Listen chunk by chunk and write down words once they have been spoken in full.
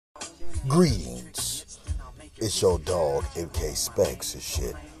Greetings. It's your dog, MK Specs and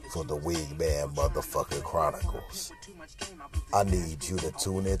shit, for the Wingman Motherfucking Chronicles. I need you to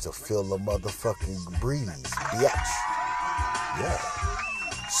tune in to feel the motherfucking breeze, bitch. Yeah.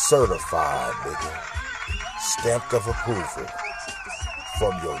 Certified, nigga. Stamped of approval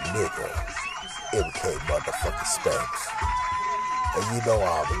from your nigga, MK motherfucking Specs. And you know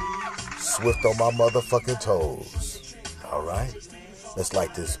I'm swift on my motherfucking toes. Alright? Let's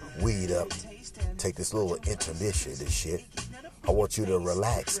light this weed up. Take this little intermission and shit. I want you to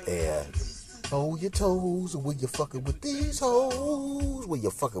relax and hold your toes when you're fucking with these hoes. When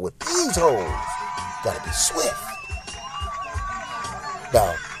you're fucking with these hoes, gotta be swift.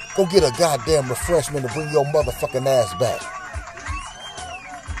 Now, go get a goddamn refreshment to bring your motherfucking ass back,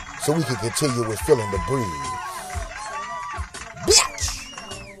 so we can continue with feeling the breeze. Bitch!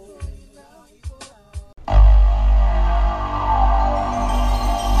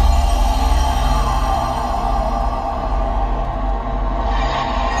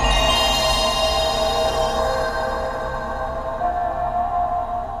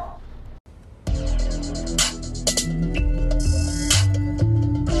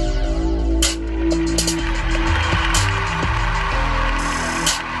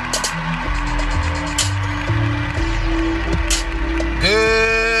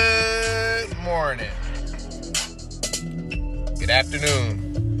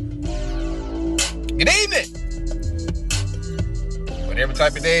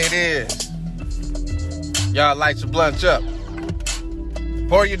 Type of day it is. Y'all light your blunts up.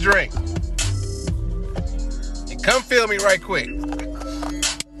 Pour your drink. And come feel me right quick.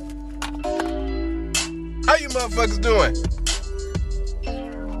 How you motherfuckers doing?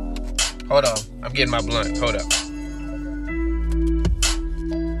 Hold on. I'm getting my blunt. Hold up.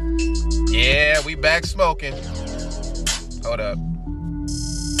 Yeah, we back smoking. Hold up.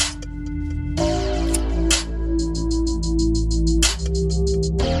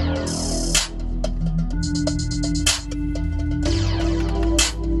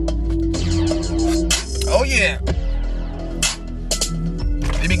 Oh yeah.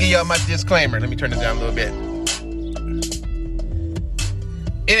 Let me give y'all my disclaimer. Let me turn it down a little bit.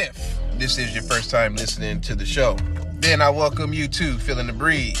 If this is your first time listening to the show, then I welcome you to Feeling the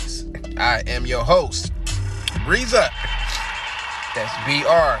Breeze. I am your host, Breeze Up. That's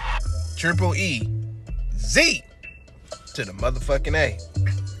BREEZ to the motherfucking A.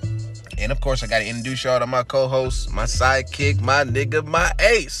 And of course, I gotta introduce y'all to my co-host, my sidekick, my nigga, my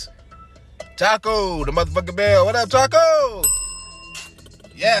ace, Taco, the motherfucking bell. What up, Taco?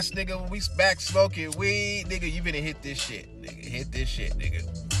 Yes, nigga, we back smoking weed. Nigga, you better hit this shit. Nigga, hit this shit, nigga.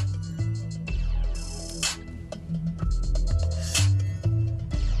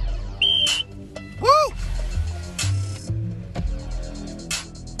 Woo!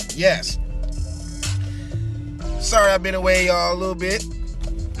 Yes. Sorry I've been away, y'all, a little bit.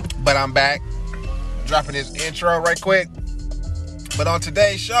 But I'm back. Dropping this intro right quick. But on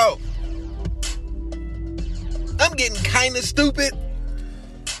today's show, I'm getting kind of stupid,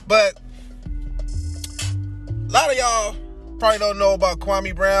 but a lot of y'all probably don't know about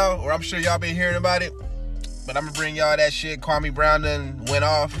Kwame Brown, or I'm sure y'all been hearing about it, but I'm gonna bring y'all that shit. Kwame Brown done went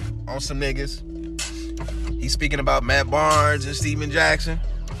off on some niggas. He's speaking about Matt Barnes and Steven Jackson.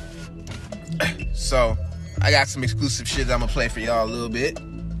 So I got some exclusive shit that I'm gonna play for y'all a little bit,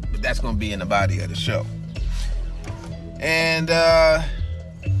 but that's gonna be in the body of the show. And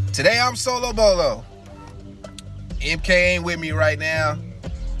today I'm solo bolo. MK ain't with me right now,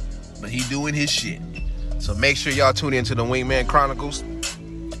 but he doing his shit. So make sure y'all tune into the Wingman Chronicles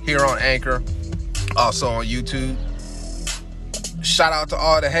here on Anchor, also on YouTube. Shout out to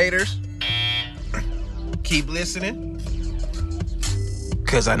all the haters. Keep listening,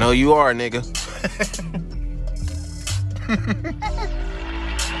 cause I know you are, nigga.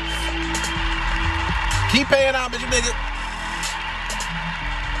 Keep paying homage, nigga.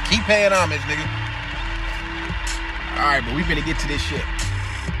 Keep paying homage, nigga. Alright, but we finna get to this shit.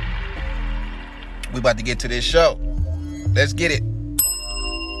 We about to get to this show. Let's get it.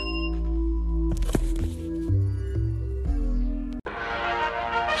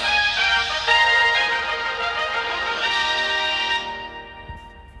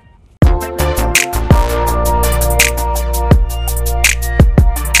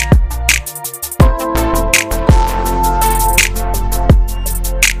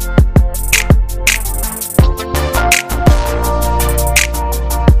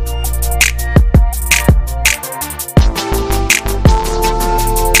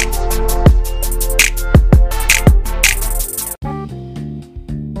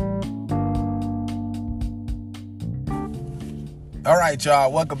 good,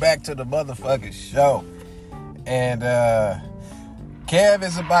 y'all? Welcome back to the motherfucking show. And Kev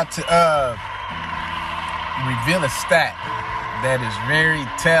is about to reveal a stat that is very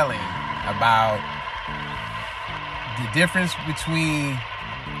telling about the difference between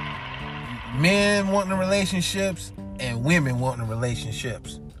men wanting relationships and women wanting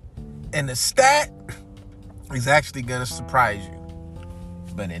relationships. And the stat is actually going to surprise you.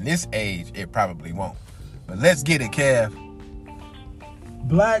 But in this age, it probably won't. But let's get it, Kev.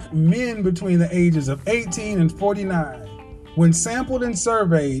 Black men between the ages of 18 and 49, when sampled and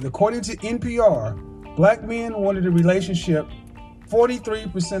surveyed, according to NPR, black men wanted a relationship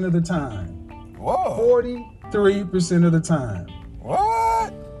 43% of the time. Whoa. 43% of the time.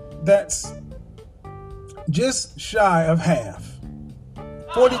 What? That's just shy of half.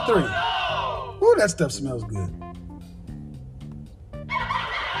 43. Ooh, that stuff smells good.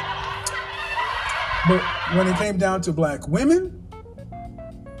 But when it came down to black women,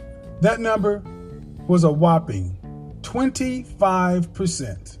 that number was a whopping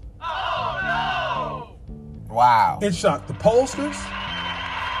 25%. Wow. It shocked the pollsters,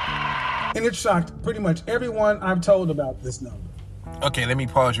 and it shocked pretty much everyone I've told about this number. Okay, let me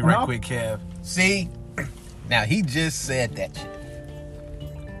pause you right quick, Kev. See, now he just said that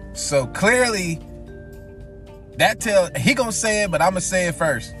shit. So clearly, he gonna say it, but I'm gonna say it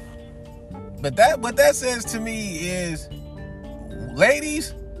first. But what that says to me is,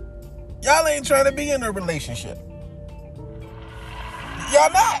 ladies, y'all ain't trying to be in a relationship.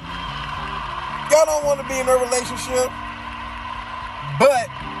 Y'all not. Y'all don't want to be in a relationship. But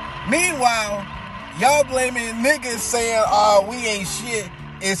meanwhile, y'all blaming niggas saying, oh, we ain't shit.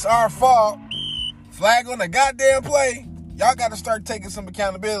 It's our fault. Flag on the goddamn play. Y'all got to start taking some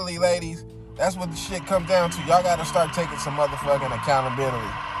accountability, ladies. That's what the shit comes down to. Y'all got to start taking some motherfucking accountability.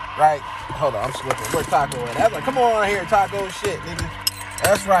 Right? Hold on, I'm slipping. Where's Taco at? That's like, come on here, Taco shit, nigga.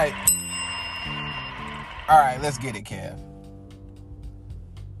 That's right. All right, let's get it, Kev.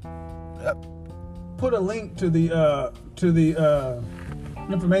 Yep. Put a link to the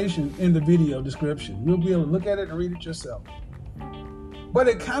information in the video description. You'll be able to look at it and read it yourself. But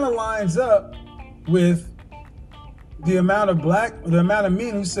it kind of lines up with the amount of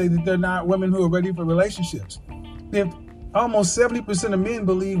men who say that they're not women who are ready for relationships. If almost 70% of men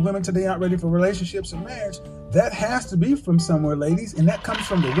believe women today aren't ready for relationships and marriage, that has to be from somewhere, ladies, and that comes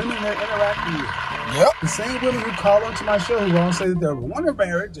from the women they're interacting with. Yep. The same women who call onto my show who all say that they want a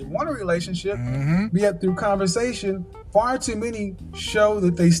marriage, they want a relationship, yet through conversation, far too many show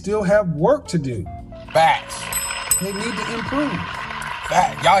that they still have work to do. Facts. They need to improve.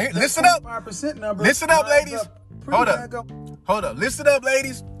 Facts. Y'all hear? Listen up. 5% number. Listen up, ladies. Hold up. up. Hold up. Listen up,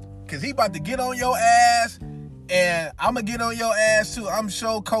 ladies. Because he about to get on your ass. And I'm going to get on your ass, too. I'm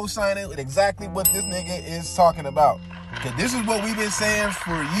sure co-signing with exactly what this nigga is talking about. Because this is what we've been saying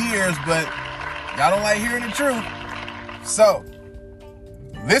for years, but y'all don't like hearing the truth. So,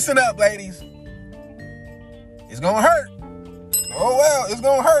 listen up, ladies. It's going to hurt. Oh, well, it's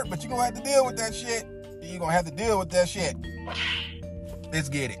going to hurt, but you're going to have to deal with that shit. You're going to have to deal with that shit. Let's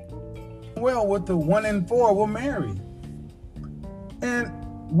get it. Well, with the 1 in 4 will marry. And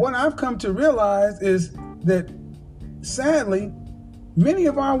what I've come to realize is that sadly, many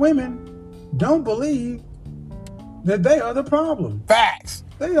of our women don't believe that they are the problem. Facts.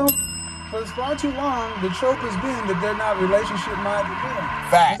 They don't. For far too long, the trope has been that they're not relationship-minded men.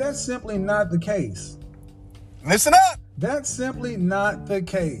 Facts. But that's simply not the case. Listen up. That's simply not the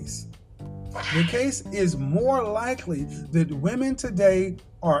case. The case is more likely that women today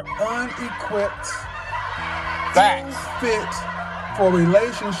are unequipped, Facts. fit for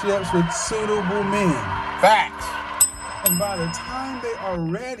relationships with suitable men. Facts. And by the time they are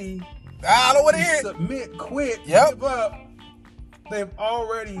ready I don't want to hear it. submit, quit, Yep. give up, they've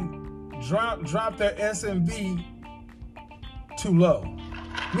already dropped their SMV too low.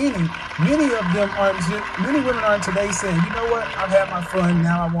 Meaning, many women aren't today saying, you know what, I've had my fun,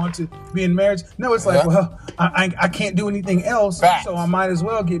 now I want to be in marriage. No, it's like, well, I can't do anything else, Facts. so I might as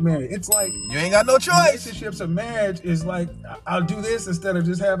well get married. It's like, You ain't got no choice. relationships or marriage is like, I'll do this instead of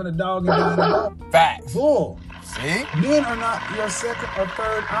just having a dog and dying alone. Facts. Bull. See? Men are not your second or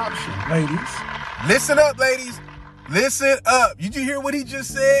third option, ladies. Listen up, ladies. Listen up. Did you hear what he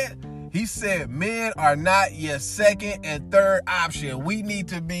just said? He said men are not your second and third option. We need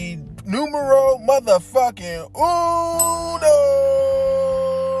to be numero motherfucking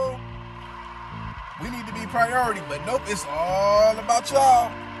uno. We need to be priority. But nope, it's all about y'all.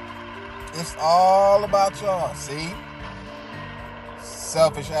 It's all about y'all. See?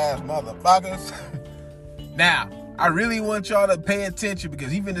 Selfish ass motherfuckers. Now, I really want y'all to pay attention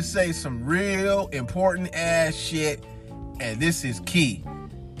because even to say some real important ass shit. And this is key.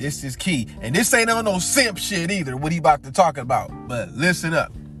 This is key. And this ain't on no simp shit either, what he about to talk about. But listen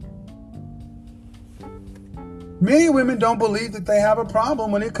up. Many women don't believe that they have a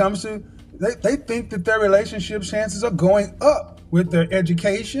problem when it comes to, they think that their relationship chances are going up with their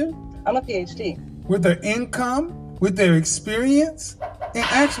education. I'm a PhD. With their income, with their experience, and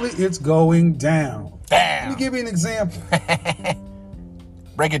actually it's going down. Damn. Let me give you an example.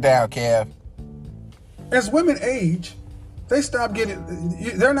 Break it down, Kev. As women age, they stop getting,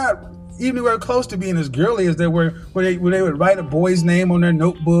 they're not anywhere close to being as girly as they were where they would write a boy's name on their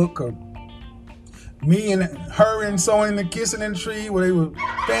notebook, or me and her and so in the kissing in the tree where they would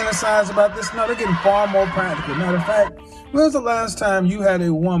fantasize about this. No, they're getting far more practical. Matter of fact, when was the last time you had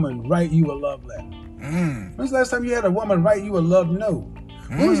a woman write you a love letter? When was the last time you had a woman write you a love note?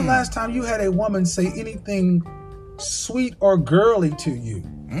 When was the last time you had a woman say anything sweet or girly to you?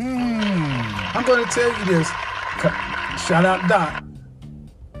 I'm going to tell you this. Shout out Doc.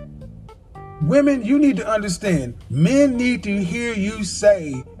 Women, you need to understand. Men need to hear you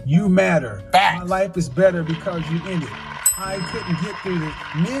say you matter. Facts. My life is better because you in it. I couldn't get through this.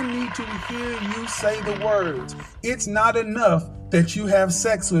 Men need to hear you say the words. It's not enough that you have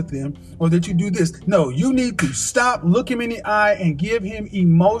sex with him or that you do this. No, you need to stop, look him in the eye, and give him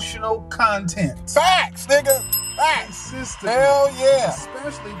emotional content. Facts, nigga. Facts. Consistently. Hell yeah.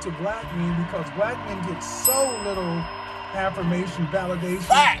 Especially to black men, because black men get so little affirmation, validation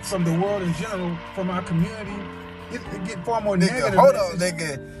Facts. from the world in general, from our community. It get far more Nigga, negative. hold on,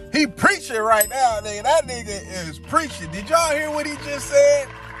 nigga. He preaching right now, nigga. That nigga is preaching. Did y'all hear what he just said?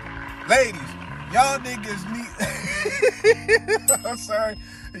 Ladies, y'all niggas need... I'm sorry.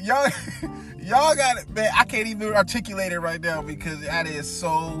 Y'all got it, man. I can't even articulate it right now because that is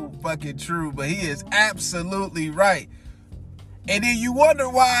so fucking true. But he is absolutely right. And then you wonder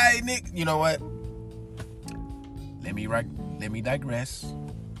why, Nick. You know what? Let me digress.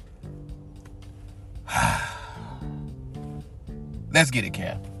 Let's get it,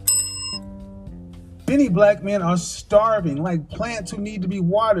 Cap. Many black men are starving like plants who need to be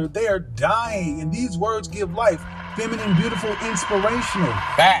watered. They are dying, and these words give life. Feminine, beautiful, inspirational.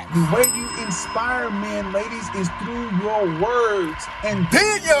 Facts. The way you inspire men, ladies, is through your words and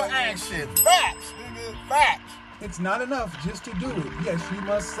Then your action. Facts, nigga. Facts. It's not enough just to do it. Yes, you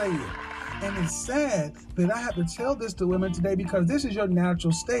must say it. And it's sad that I have to tell this to women today because this is your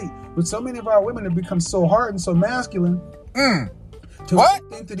natural state. But so many of our women have become so hard and so masculine to What?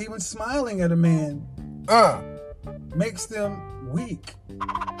 think that even smiling at a man makes them weak.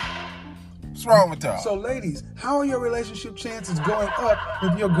 What's wrong with y'all? So ladies, how are your relationship chances going up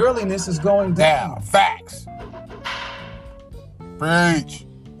if your girliness is going down? Facts. Preach.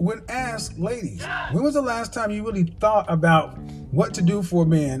 When asked, ladies, when was the last time you really thought about what to do for a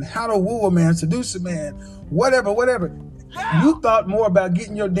man, how to woo a man, seduce a man, whatever. You thought more about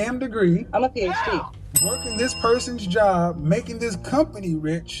getting your damn degree. I'm a PhD. Working this person's job, making this company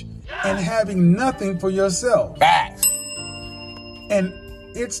rich, and having nothing for yourself. Facts. And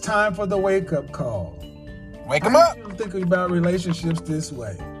it's time for the wake-up call. Wake them up. I don't think about relationships this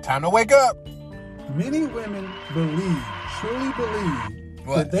way. Time to wake up. Many women truly believe,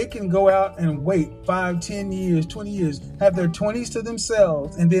 What? that they can go out and wait 5, 10 years, 20 years, have their 20s to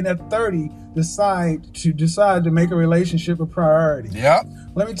themselves, and then at 30 decide to make a relationship a priority. Yep.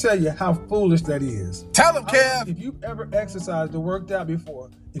 Let me tell you how foolish that is. Tell him, Kev. If you've ever exercised or worked out before,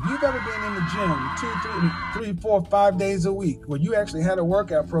 if you've ever been in the gym 2, 3, 4, 5 days a week, where you actually had a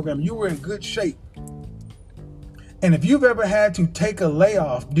workout program, you were in good shape. And if you've ever had to take a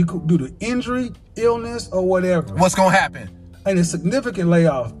layoff due to injury, illness, or whatever, What's gonna happen? and a significant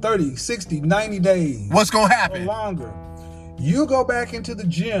layoff, 30, 60, 90 days, What's gonna or happen? longer, you go back into the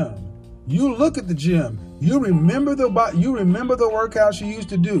gym, you look at the gym, you remember the workouts you used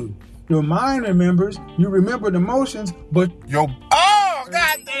to do. Your mind remembers, you remember the motions, but Yo. Oh,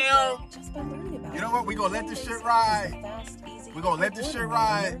 goddamn. You know what? We're gonna let this shit ride. We're gonna let this shit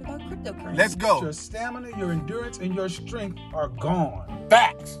ride. Let's go. your stamina, your endurance, and your strength are gone.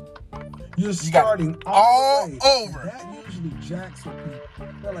 Facts. You're You got starting all the way. over. That usually jacks with people.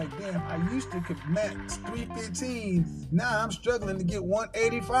 They're like, damn, I used to could max 315. Now I'm struggling to get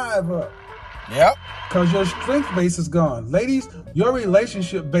 185 up. Yep. Because your strength base is gone. Ladies, your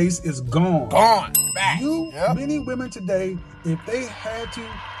relationship base is gone. Gone. Facts. Yep. Many women today, if they had to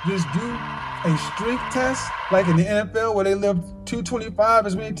just do a strength test, like in the NFL where they lift 225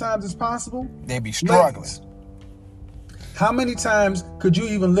 as many times as possible, They be struggling. ladies, how many times could you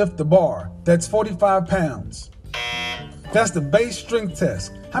even lift the bar? That's 45 pounds. That's the base strength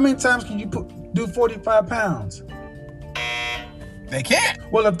test. How many times can you do 45 pounds? They can't.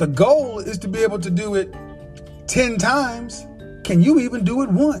 Well, if the goal is to be able to do it 10 times, can you even do it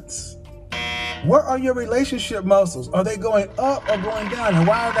once? What are your relationship muscles? Are they going up or going down? And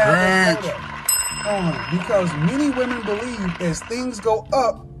why are they going up? Because many women believe as things go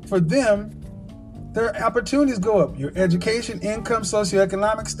up for them, their opportunities go up. Your education, income,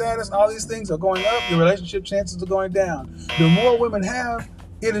 socioeconomic status, all these things are going up. Your relationship chances are going down. The more women have,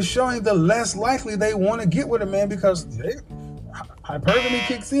 it is showing the less likely they want to get with a man because hypergamy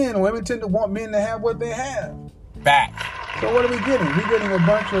kicks in. Women tend to want men to have what they have. Back. So what are we getting? We're getting a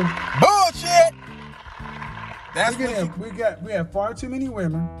bunch of bullshit. That's we have far too many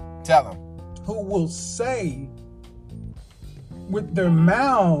women. Tell them. Who will say with their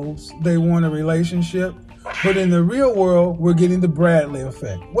mouths they want a relationship, but in the real world we're getting the Bradley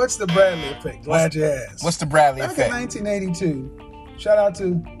effect. What's the Bradley effect? Glad you asked. What's the Bradley effect? Back in 1982, shout out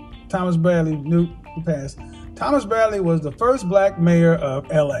to Thomas Bradley, Newt, who passed. Thomas Bradley was the first black mayor of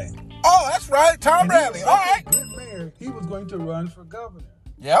LA. Oh, that's right, Tom Bradley. All right. Good mayor, he was going to run for governor.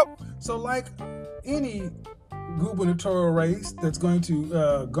 Yep. So like any gubernatorial race that's going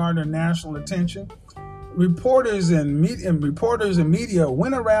to garner national attention, reporters and media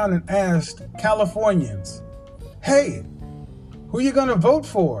went around and asked Californians, "Hey, who are you going to vote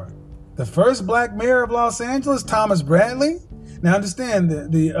for? The first black mayor of Los Angeles, Thomas Bradley?" Now understand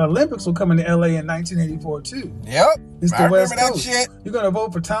the Olympics will come into LA in 1984 too. Yep. It's the West Coast. Shit. You're going to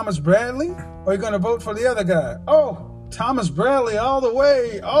vote for Thomas Bradley or you're going to vote for the other guy? Oh, Thomas Bradley all the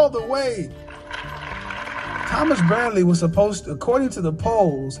way, all the way. Thomas Bradley was supposed to, according to the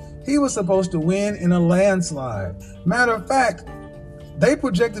polls, he was supposed to win in a landslide. Matter of fact, they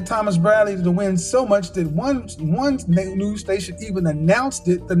projected Thomas Bradley to win so much that one news station even announced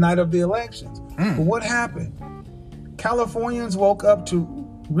it the night of the elections. But what happened? Californians woke up to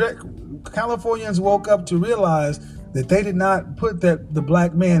realize that they did not put the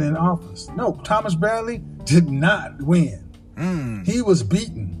black man in office. No, Thomas Bradley did not win. He was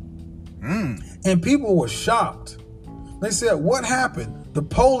beaten. And people were shocked. They said, "What happened?" The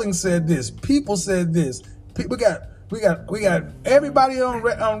polling said this. People said this. We got everybody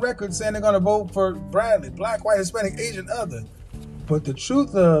on record saying they're going to vote for Bradley, black, white, Hispanic, Asian, other. But the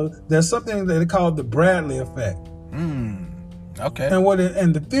truth of, there's something that they call the Bradley effect. Okay.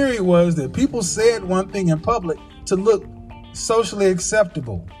 And the theory was that people said one thing in public to look socially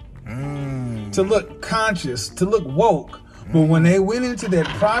acceptable, to look conscious, to look woke. But when they went into that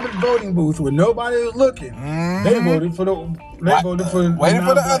private voting booth where nobody was looking, they voted for the other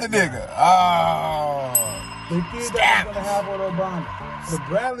nigga. Oh. They feared that was going to happen with Obama. The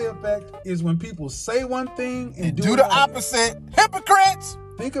Bradley effect is when people say one thing and do the opposite. Hypocrites.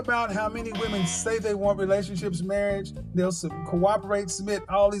 Think about how many women say they want relationships, marriage, they'll cooperate, submit,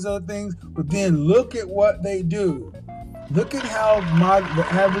 all these other things, but then look at what they do. Look at how the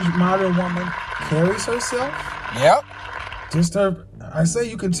average modern woman carries herself. Yep. I say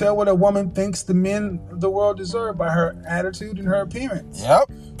you can tell what a woman thinks the men of the world deserve by her attitude and her appearance.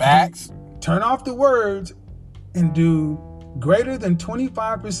 Yep. Facts. Turn off the words and do greater than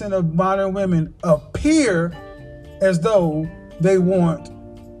 25% of modern women appear as though they want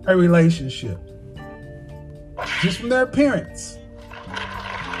a relationship. Just from their appearance.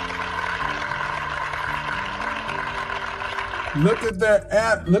 Look at their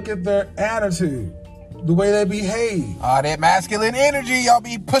attitude, the way they behave. All that masculine energy y'all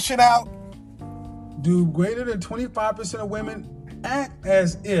be pushing out. Do greater than 25% of women act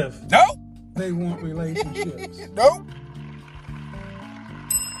as if they want relationships? Nope.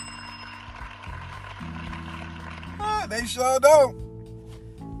 They sure don't.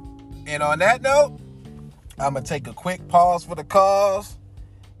 And on that note, I'm going to take a quick pause for the cause,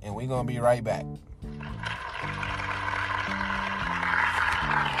 and we're going to be right back.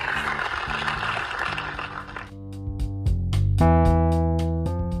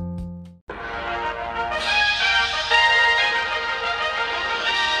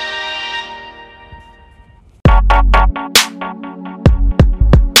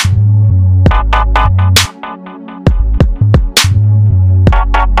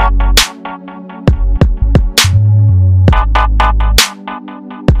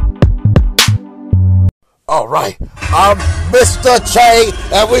 All right, I'm Mr. Che,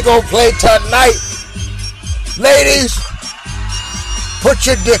 and we're gonna play tonight. Ladies, put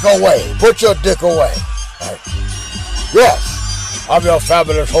your dick away. Put your dick away. Right. Yes, I'm your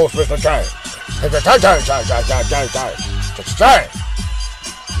fabulous host, Mr. Che.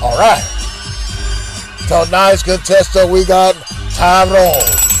 All right. Tonight's contestant, we got Tyrone.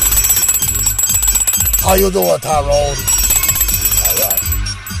 How you doing, Tyrone? All right.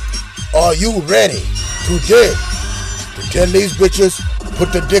 Are you ready to tell these bitches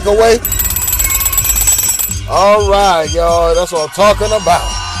put the dick away? All right, y'all. That's what I'm talking about.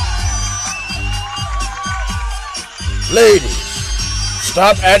 Ladies,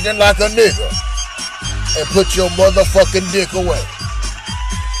 stop acting like a nigga and put your motherfucking dick away.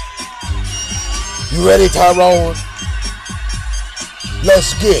 You ready, Tyrone?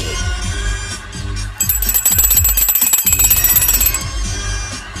 Let's get it.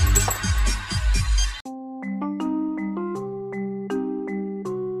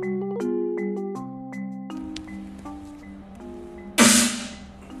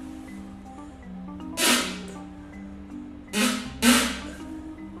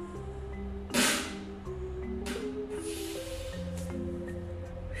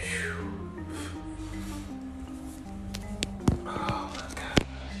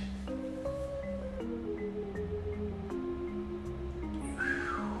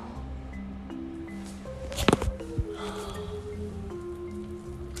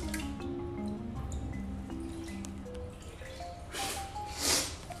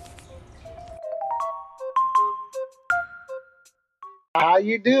 How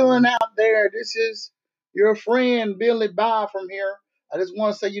you doing out there? This is your friend Billy Bob from here. I just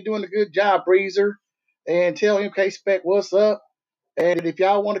want to say you're doing a good job, Breezer, and tell MK Spec what's up. And if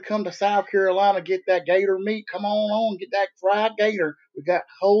y'all want to come to South Carolina, get that gator meat, come on, get that fried gator. We got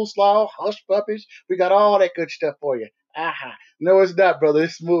coleslaw, hush puppies. We got all that good stuff for you. Aha. No, it's not, brother.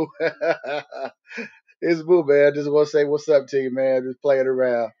 It's smooth. It's smooth, man. I just want to say what's up to you, man. Just playing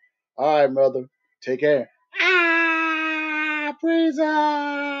around. All right, mother. Take care.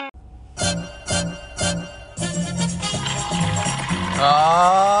 Breezer.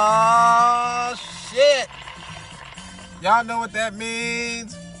 Oh, shit. Y'all know what that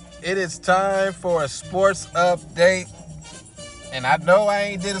means? It is time for a sports update. And I know I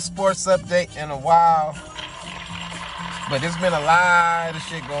ain't did a sports update in a while, but there's been a lot of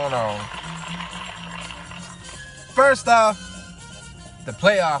shit going on. First off, the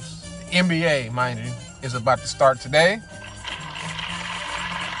playoffs, the NBA, mind you, is about to start today.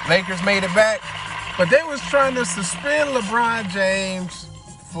 Lakers made it back, but they was trying to suspend LeBron James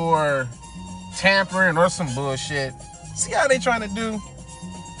for tampering or some bullshit. See how they trying to do?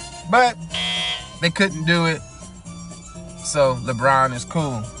 But they couldn't do it, so LeBron is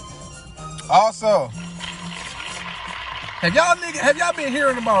cool. Also, have y'all been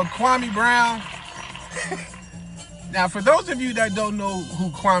hearing about Kwame Brown? Now, for those of you that don't know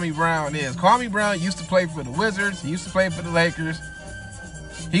who Kwame Brown is, Kwame Brown used to play for the Wizards. He used to play for the Lakers.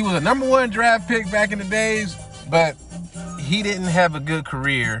 He was a #1 draft pick back in the days, but he didn't have a good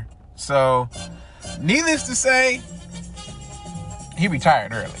career. So, needless to say, he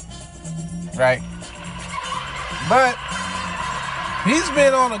retired early, right? But he's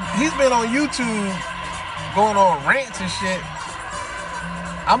been on YouTube going on rants and shit.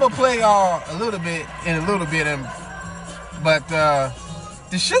 I'm gonna play y'all a little bit, but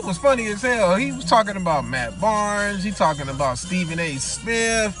the shit was funny as hell. He was talking about Matt Barnes. He talking about Stephen A.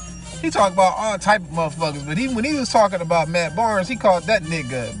 Smith. He talked about all type of motherfuckers. But when he was talking about Matt Barnes, he called that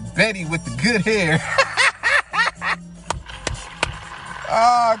nigga Betty with the good hair.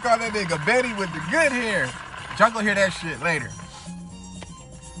 I called that nigga Betty with the good hair. Y'all gonna hear that shit later.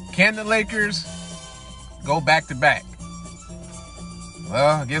 Can the Lakers go back to back?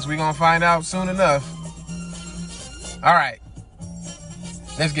 Well, I guess we're gonna find out soon enough. All right.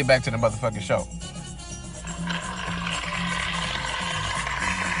 Let's get back to the motherfucking show.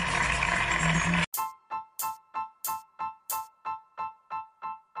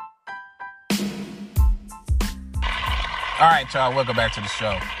 All right, y'all, welcome back to the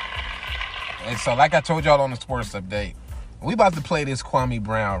show. And so, like I told y'all on the sports update, we about to play this Kwame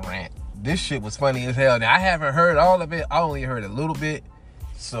Brown rant. This shit was funny as hell. Now, I haven't heard all of it. I only heard a little bit.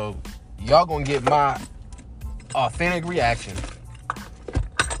 So, y'all gonna get my authentic reaction.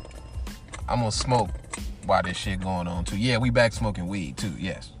 I'm gonna smoke while this shit going on, too. Yeah, we back smoking weed, too.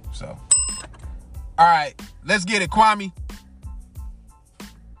 Yes. So, all right, let's get it, Kwame.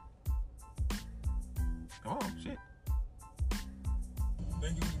 Oh, shit.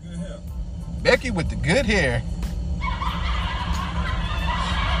 Becky with the good hair.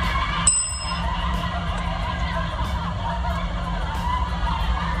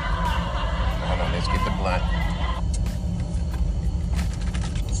 Hold on, let's get the blunt.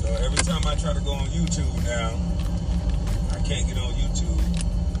 So every time I try to go on YouTube now, I can't get on YouTube.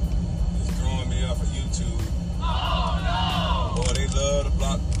 It's throwing me off of YouTube. Oh no! Boy, they love to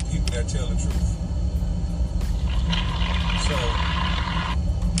block people that tell the truth. So,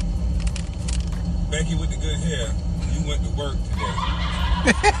 Becky with the good hair, you went to work today.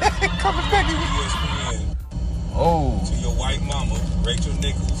 Coming Becky with ESPN. Oh. To your white mama, Rachel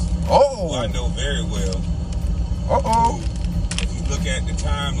Nichols. Oh. Who I know very well. If you look at the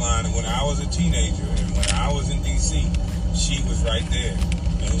timeline, when I was a teenager and when I was in D.C., she was right there,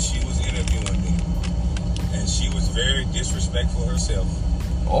 and she was interviewing me, and she was very disrespectful herself.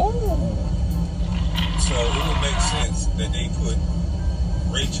 So it would make sense that they put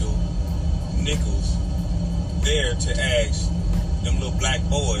Rachel Nichols there to ask them little black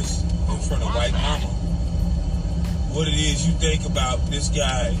boys in front of white mama what it is you think about this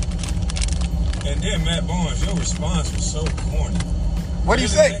guy. And then Matt Barnes, your response was so corny. What do you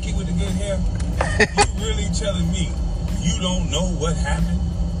say? Becky with the good hair, you really telling me you don't know what happened?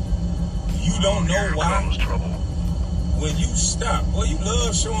 You don't know why? When you stop, well, you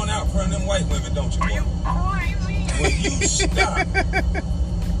love showing out in front of them white women, don't you, boy? Are you crazy? When you stop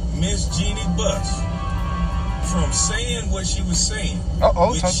Miss Jeannie Buss from saying what she was saying,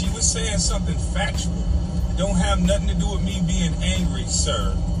 which she was saying something factual, it don't have nothing to do with me being angry,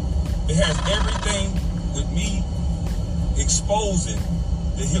 sir. It has everything with me exposing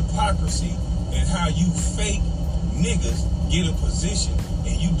the hypocrisy and how you fake niggas get a position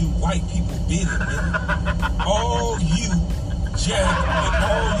and you do white people bidding, nigga. All you, Jack, and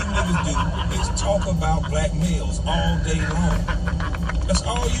all you niggas do is talk about black males all day long. That's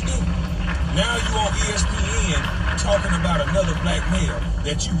all you do. Now you on ESPN talking about another black male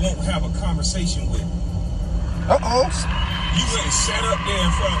that you won't have a conversation with. You went and sat up there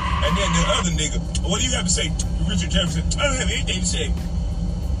in front, and then the other nigga, what do you have to say, Richard Jefferson? I don't have anything to say.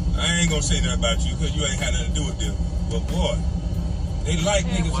 I ain't gonna say nothing about you because you ain't had nothing to do with them. But boy, they like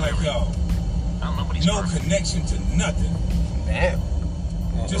niggas like y'all. No connection to nothing. Damn.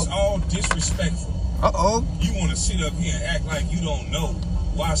 Just all disrespectful. You want to sit up here and act like you don't know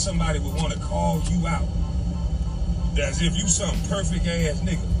why somebody would want to call you out. As if you some perfect ass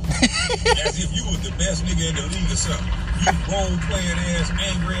nigga. As if you was the best nigga in the league or something. You role playing ass,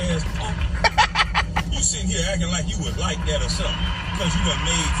 angry ass punk. You sitting here acting like you would like that or something. Because you done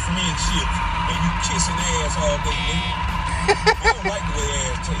made friendships and you kissing ass all day, nigga. I don't like the way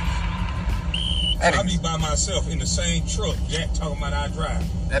ass tastes. So I be by myself in the same truck Jack talking about I drive.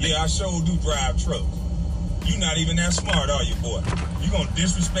 Yeah, I sure do drive trucks. You not even that smart, are you, boy? You gonna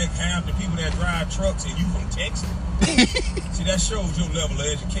disrespect half the people that drive trucks and you from Texas? See, that shows your level of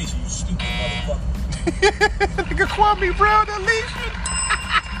education, you stupid motherfucker. Nigga Kwame Brown, Alicia.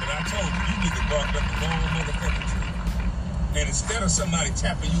 But I told you, you niggas barked up the wrong motherfucking tree. And instead of somebody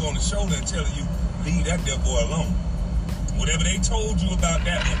tapping you on the shoulder and telling you, leave that there boy alone. Whatever they told you about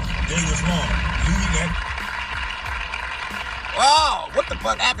that one, they was wrong. Leave that. Wow, what the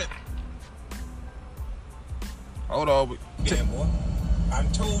fuck happened? Hold on. Damn, boy. I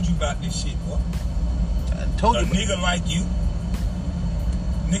told you about this shit, boy. I told you. A nigga like you.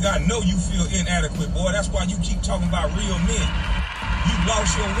 Nigga, I know you feel inadequate, boy. That's why you keep talking about real men. You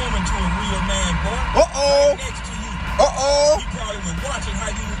lost your woman to a real man, boy. Right next to you. He probably was watching how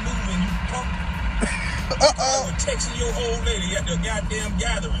you was moving, you punk. He probably was texting your old lady at the goddamn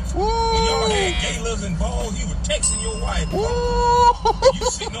gatherings. When y'all had galas and balls, you were texting your wife, boy. You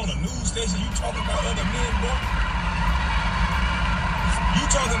sitting on a news station, you talking about other men, boy. You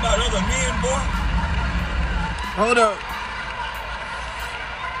talking about other men, boy. Hold up.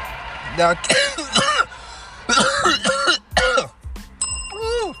 Now,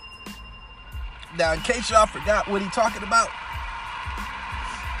 now, in case y'all forgot what he talking about,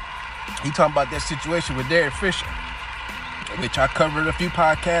 he talking about that situation with Derek Fisher, which I covered a few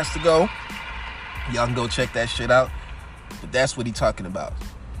podcasts ago. Y'all can go check that shit out. But that's what he talking about.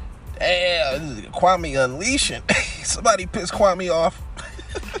 Damn, Kwame unleashing. Somebody pissed Kwame off.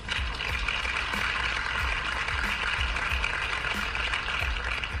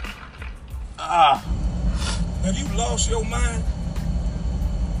 Have you lost your mind?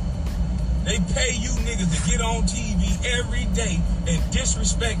 They pay you niggas to get on TV every day and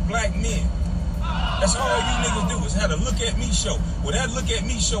disrespect black men. That's all you niggas do is have a Look At Me show. Well, that Look At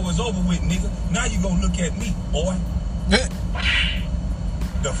Me show is over with, nigga. Now you gonna look at me, boy.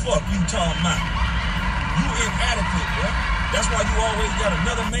 The fuck you talking about? You inadequate, boy. That's why you always got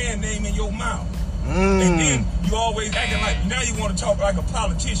another man name in your mouth. And then you always acting like, now you want to talk like a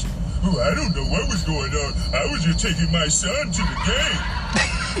politician. Oh, I don't know what was going on. I was just taking my son to the game.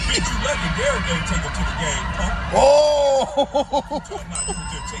 Bitch, you lucky Derek ain't take him to the game, punk. You talking about you were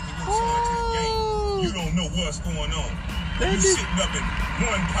just taking your son to the game. You don't know what's going on. You sitting up in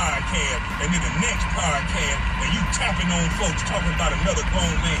one podcast and then the next podcast and you tapping on folks talking about another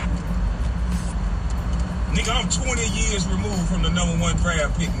grown man. Nigga, I'm 20 years removed from the #1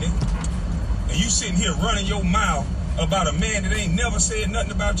 draft pick, nigga. And you sitting here running your mouth about a man that ain't never said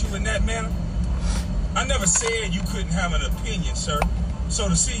nothing about you in that manner? I never said you couldn't have an opinion, sir. So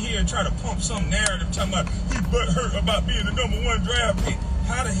to sit here and try to pump some narrative talking about he butthurt about being the #1 draft pick,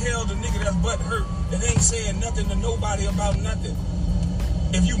 how the hell the nigga that's butthurt that ain't saying nothing to nobody about nothing?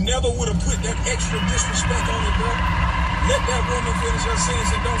 If you never would have put that extra disrespect on it, bro, let that woman finish her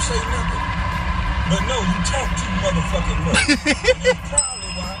sentence and don't say nothing. But no, you talk too motherfucking much. That's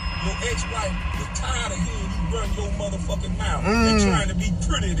probably why your ex-wife was tired of hearing you run your motherfucking mouth and trying to be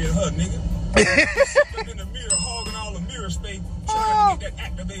prettier than her, nigga. Sitting in the mirror, hogging all the mirror space, trying to get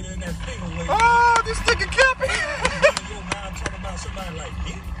that activator in that finger away. Oh, this nigga capping. Your mouth talking about somebody like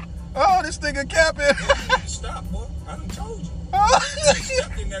me. Oh, this nigga capping. Stop, boy. I done told you. Oh.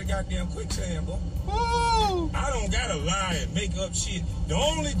 Stepped in that goddamn quicksand, boy. Ooh. I don't gotta lie and make up shit. The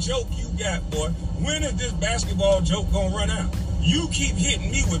only joke you got, boy, when is this basketball joke gonna run out? You keep hitting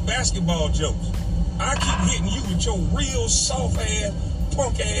me with basketball jokes. I keep hitting you with your real soft ass,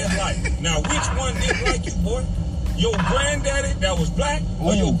 punk ass life. Now, which one didn't like you, boy? Your granddaddy that was black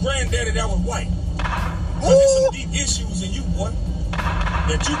or your granddaddy that was white? Because there's some deep issues in you, boy,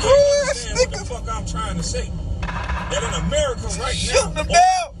 that you can't understand what the fuck I'm trying to say. That in America right now,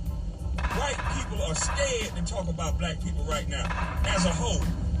 white people are scared to talk about black people right now as a whole.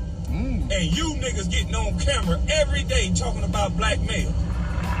 And you niggas getting on camera every day talking about black males.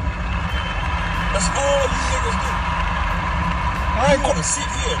 That's all you niggas do. You wanna sit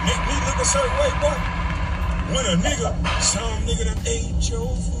here and make me look a certain way, boy? When a nigga, some nigga done ate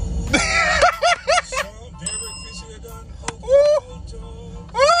your food. Some Derek Fisher done opened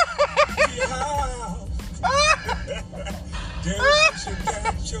your house. Derek Fisher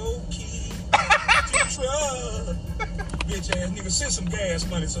got your key to the truck. Bitch ass nigga, send some gas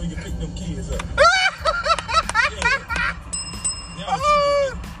money so you can pick them kids up. Now that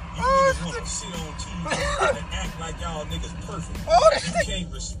you niggas wanna sit on TV and act like y'all niggas perfect. You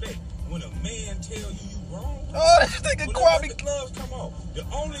can't respect when a man tell you wrong. Oh, this nigga Kwame. The gloves come off. The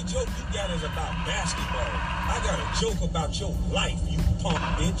only joke you got is about basketball. I got a joke about your life, you punk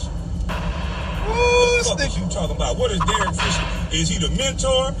bitch. What the fuck is you talking about? What is Derek Fisher? Is he the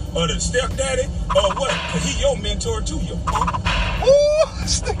mentor or the stepdaddy or what? Cause he your mentor too, you punk. Ooh,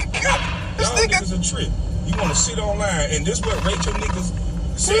 this nigga Kwame. Y'all niggas a trip. You wanna sit online and this what Rachel niggas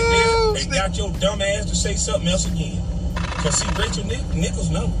sat there and got your dumb ass to say something else again. Cause see, Rachel Nichols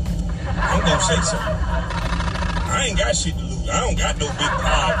know. I'm gonna say something. I ain't got shit to lose. I don't got no big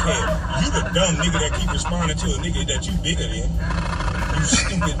podcast. You the dumb nigga that keep responding to a nigga that you bigger than. You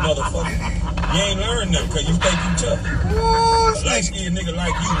stupid motherfucker. You ain't learned nothing because you think you tough. A light-skinned nigga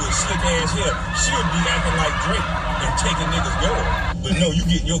like you with slick ass hair should be acting like Drake and taking niggas' girl. But no, you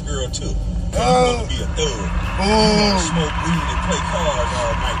getting your girl too. Cause you want to be a thug. You want to smoke weed and play cards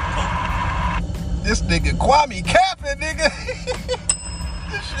all night, punk. This nigga Kwame capping, nigga.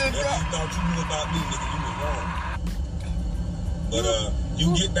 This shit Whatever you thought you knew about me, nigga, you was wrong. But you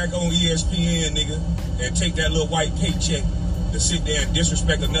get back on ESPN, nigga, and take that little white paycheck to sit there and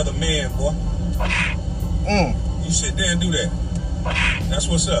disrespect another man, boy. You sit there and do that. That's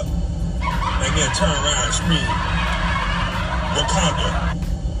what's up. And then turn around and scream, Wakanda.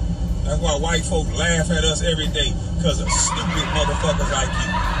 That's why white folk laugh at us every day, because of stupid motherfuckers like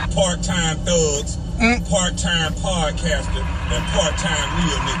you. Part-time thugs, part-time podcaster, and part-time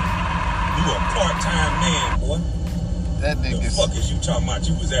real nigga. You a part-time man, boy. That nigga. The fuck is you talking about?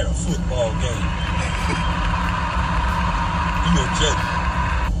 You was at a football game. You a joke.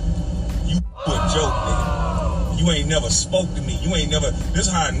 You a joke, nigga. You ain't never spoke to me. You ain't never, this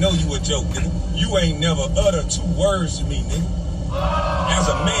is how I know you a joke, nigga. You ain't never uttered 2 words to me, nigga. As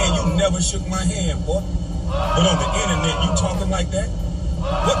a man, you never shook my hand, boy. But on the internet, you talking like that?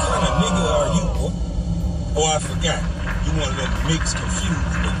 What kind of nigga are you, boy? Oh, I forgot. You one of them mixed,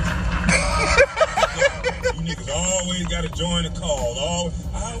 confused niggas. You niggas always gotta join the call.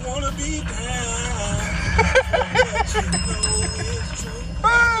 I wanna be down. Let you know it's true.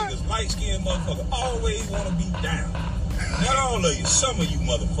 Niggas light-skinned motherfuckers always wanna be down. Not all of you, some of you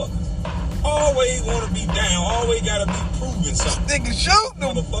motherfuckers. Always want to be down. Always got to be proving something. Nigga shoot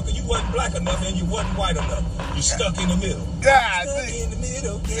them. Motherfucker, you wasn't black enough and you wasn't white enough. You stuck in the middle. God, stuck in the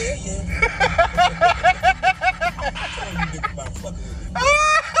middle, yeah. I told you niggas about fucking with me.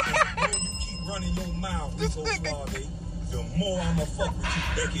 The more you keep running your mouth, Rico Suave, the more I'ma fuck with you,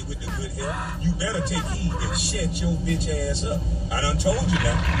 Becky, with the good hair. You better take heed and shut your bitch ass up. I done told you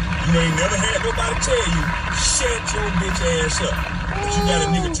now. You ain't never had nobody tell you, shut your bitch ass up. But you got a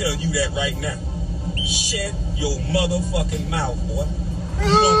nigga telling you that right now. Shut your motherfucking mouth, boy.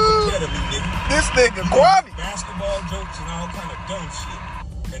 You don't compare to me, nigga. This nigga Kwame. Basketball jokes and all kind of dumb shit.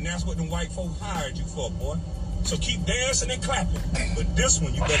 And that's what them white folk hired you for, boy. So keep dancing and clapping. But this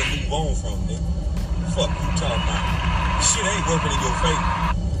one you better move on from, nigga. Fuck you talking about. This shit ain't working in your favor.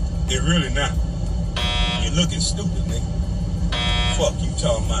 It really not. You're looking stupid, nigga. Fuck you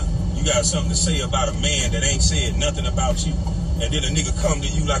talking about. You got something to say about a man that ain't said nothing about you. And then a nigga come to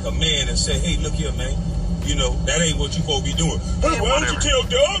you like a man and say, hey, look here, man. You know, that ain't what you supposed to be doing. Hey, why don't you tell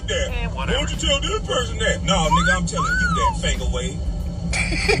Doug that? Why don't you tell this person that? No, nigga, I'm telling you that, finger wave.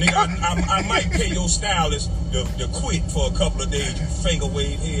 Nigga, I might pay your stylist to quit for a couple of days, you finger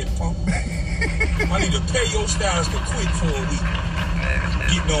wave head punk. I need to pay your stylist to quit for a week.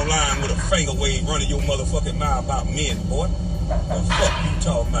 Getting online with a finger wave running your motherfucking mouth about men, boy. The fuck you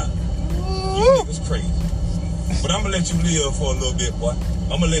talking about? You niggas crazy. But I'm gonna let you live for a little bit, boy.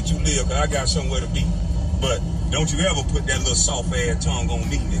 I'm gonna let you live, cause I got somewhere to be. But don't you ever put that little soft ass tongue on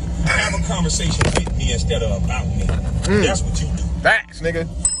me, nigga. Have a conversation with me instead of about me. That's what you do. Facts, nigga.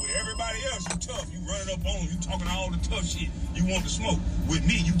 With everybody else, you tough. You running up on, you talking all the tough shit. You want to smoke. With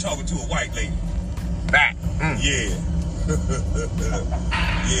me, you talking to a white lady. Fact. Yeah.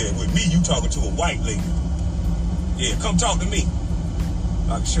 Yeah, with me, you talking to a white lady. Yeah, come talk to me.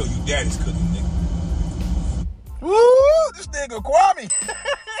 I can show you daddy's cooking, nigga. Woo! This nigga Kwame.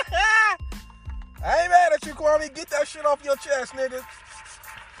 I ain't mad at you, Kwame. Get that shit off your chest, nigga.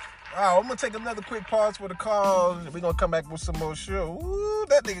 All right, I'm gonna take another quick pause for the call. We're gonna come back with some more shit. Ooh,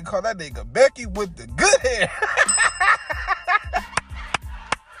 that nigga called that nigga Becky with the good hair.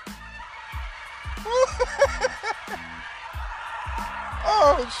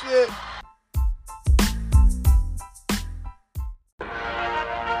 Oh, shit.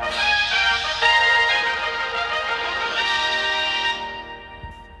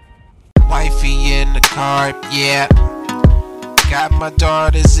 Wifey in the car, yeah. Got my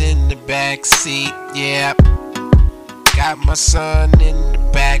daughters in the back seat, yeah. Got my son in the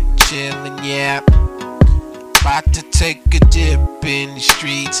back chillin', yeah. About to take a dip in the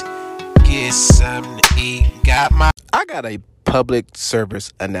streets, get something to eat. I got a public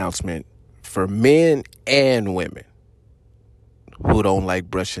service announcement for men and women who don't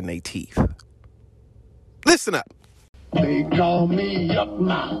like brushing their teeth. Listen up. They call me up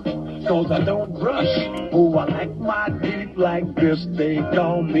now, cause I don't brush. Oh, I like my teeth like this. They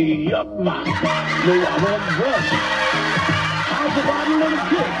call me up now. No, I won't brush. How's about a little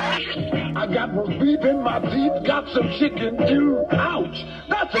kick? I got roast beef in my teeth, got some chicken too. Ouch,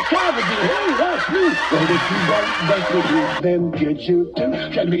 that's a cavity. Hey, that's me. Well, if you don't brush your teeth, then get you too.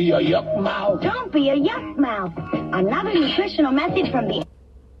 Can be a yuck mouth. Don't be a yuck mouth. Another nutritional message from the...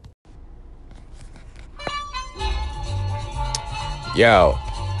 Yo,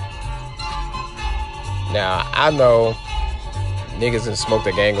 now I know niggas done smoked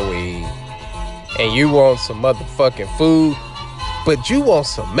a gang of weed and you want some motherfucking food, but you want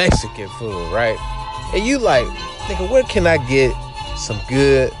some Mexican food, right? And you like, nigga, where can I get some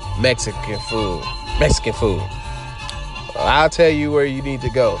good Mexican food? Well, I'll tell you where you need to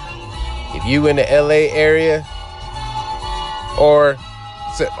go. If you in the LA area,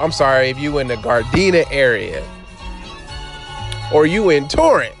 if you in the Gardena area, or you in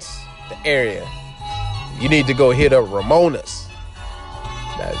Torrance, the area, you need to go hit up Ramona's.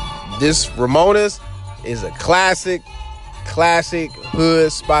 Now, this Ramona's is a classic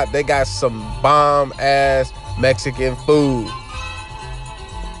hood spot. They got some bomb-ass Mexican food.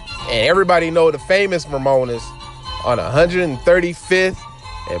 And everybody know the famous Ramona's on 135th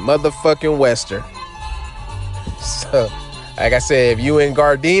and motherfucking Western. So, like I said, if you in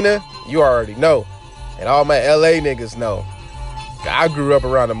Gardena, you already know. And all my LA niggas know. I grew up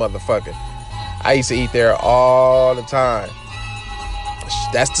around the motherfucker. I used to eat there all the time.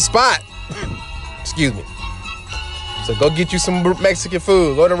 That's the spot. Excuse me. So go get you some Mexican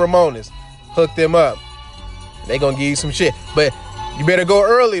food. Go to Ramona's. Hook them up. They gonna give you some shit. But you better go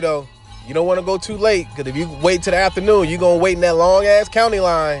early though. You don't want to go too late. Because if you wait till the afternoon, you're gonna wait in that long ass county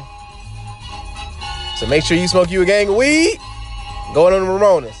line. So make sure you smoke you a gang of weed. Go to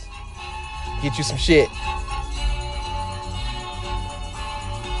Ramona's. Get you some shit.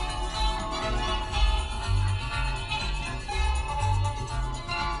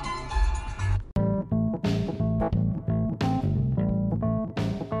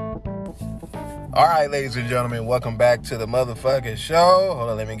 All right, ladies and gentlemen, welcome back to the motherfucking show. Hold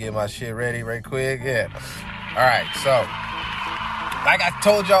on, let me get my shit ready right quick. Yeah. All right, so like I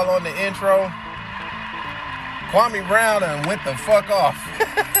told y'all on the intro, Kwame Brown done went the fuck off.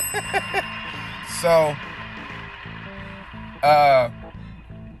 So, I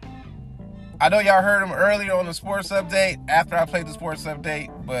know y'all heard him earlier on the sports update after I played the sports update,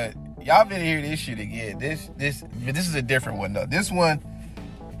 but y'all been hearing this shit again. This is a different one though. This one,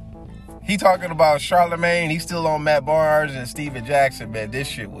 He talking about Charlemagne. He's still on Matt Barnes and Steven Jackson, man. This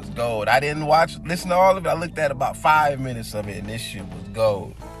shit was gold. I didn't listen to all of it. I looked at about 5 minutes of it, and this shit was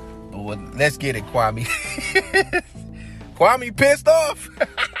gold. But let's get it, Kwame. Kwame pissed off.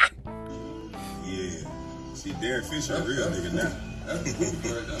 Yeah. See, Derek Fisher a real nigga now. That's the proof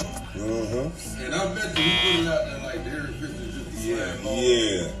right now. And I bet you he put it out there like Derek Fisher just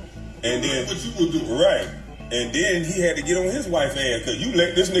Yeah. And then what you would do. Right. And then he had to get on his wife ass because you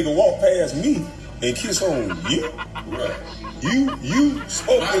let this nigga walk past me and kiss on you. Right. You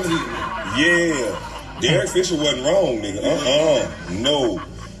spoke to me. Yeah. Derek Fisher wasn't wrong, nigga. No.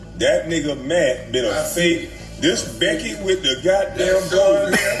 That nigga Matt been a fake. This Becky with the goddamn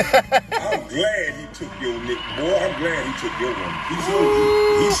blonde hair. I'm glad he took your nigga. Boy, I'm glad he took your one.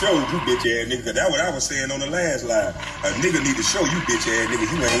 He showed you, bitch ass nigga. Cause that's what I was saying on the last live. A nigga need to show you, bitch ass nigga,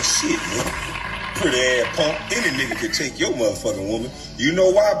 you ain't shit, man. Pretty ass punk. Any nigga can take your motherfucking woman. You know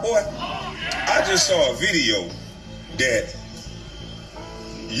why, boy? I just saw a video that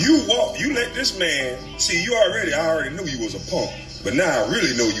you let this man see you already. I already knew you was a punk, but now I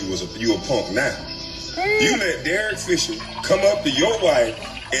really know you a punk now. You let Derek Fisher come up to your wife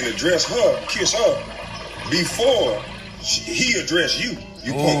and address her, kiss her, before he addressed you.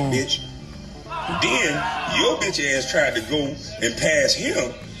 You punk bitch. Then your bitch ass tried to go and pass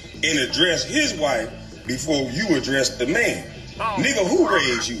him and address his wife before you addressed the man. Nigga, who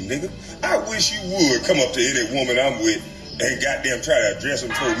raised you, nigga? I wish you would come up to any woman I'm with and goddamn try to address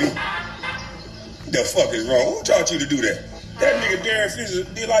them for me. The fuck is wrong? Who taught you to do that? That nigga Derek Fisher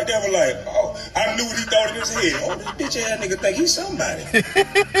did like that, was like, oh, I knew what he thought in his head. Oh, this bitch ass nigga think he's somebody.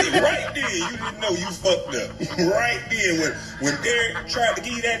 Right then, you didn't know you fucked up. Right then, when Derek tried to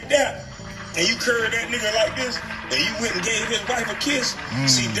give you that dap, and you curved that nigga like this, and you went and gave his wife a kiss.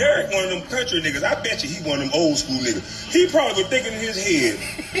 See, Derek, one of them country niggas, I bet you he one of them old school niggas. He probably was thinking in his head,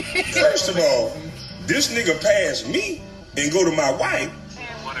 first of all, this nigga passed me and go to my wife,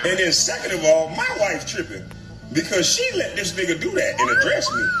 and then second of all, my wife tripping because she let this nigga do that and address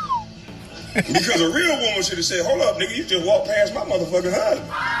me. Because a real woman should have said, hold up, nigga, you just walked past my motherfucking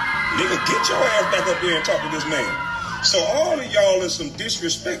husband. Nigga, get your ass back up there and talk to this man. So all of y'all are some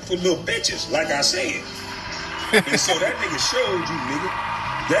disrespectful little bitches, like I said. And so that nigga showed you, nigga.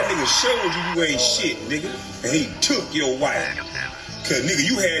 That nigga showed you ain't shit, nigga. And he took your wife. Cause nigga,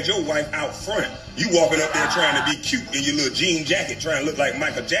 you had your wife out front. You walking up there trying to be cute in your little jean jacket, trying to look like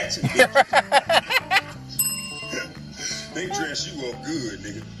Michael Jackson, bitch. They dress you up good,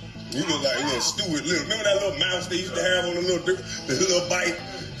 nigga. You look like a little Stuart Little. Remember that little mouse they used to have on the little bite?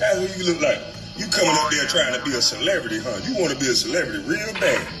 That's what you look like. You coming up there trying to be a celebrity, huh? You want to be a celebrity real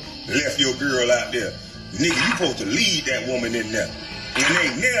bad. Left your girl out there. Nigga, you supposed to lead that woman in there. And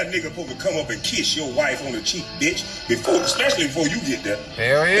ain't never nigga supposed to come up and kiss your wife on the cheek, bitch. Especially before you get there.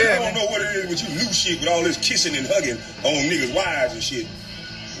 Hell yeah. I don't know what it is with you new shit with all this kissing and hugging on niggas' wives and shit.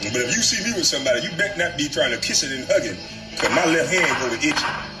 But if you see me with somebody, you better not be trying to kiss it and hugging. Cause my left hand go to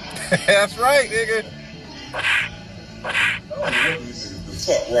itching. That's right, nigga. The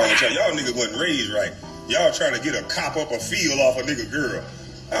fuck wrong with y'all? Y'all niggas wasn't raised right. Y'all trying to get a cop up a feel off a nigga girl.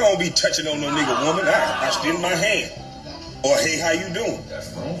 I don't be touching on no nigga woman. I extend my hand. Or hey, how you doing?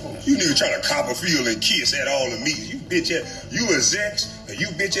 You niggas trying to cop a feel and kiss at all the meetings. You bitch ass, you execs and you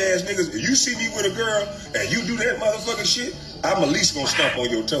bitch ass niggas. If you see me with a girl and you do that motherfucking shit, I'm at least gonna stomp on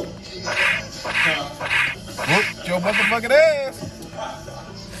your toe. Whoop your motherfucking ass.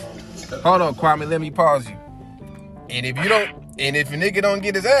 Hold on, Kwame, let me pause you. And if your nigga don't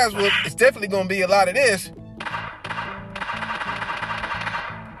get his ass whooped, it's definitely gonna be a lot of this.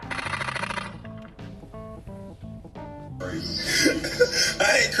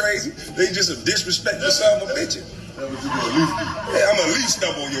 I ain't crazy. They just a disrespectful son of a bitch. Yeah, I'm at least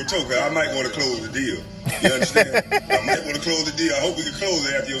stump on your toe, cause I might want to close the deal. You understand? I might want to close the deal. I hope we can close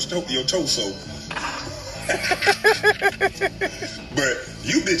it after your toe so. But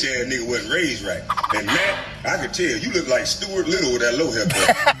you bitch ass nigga wasn't raised right. And Matt, I could tell you look like Stuart Little with that low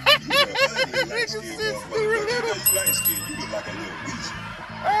haircut. You look ugly, light-skinned motherfucker. You light-skinned, you look like a little weasel.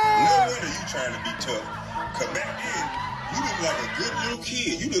 No wonder you trying to be tough. Cause back then, you look like a good little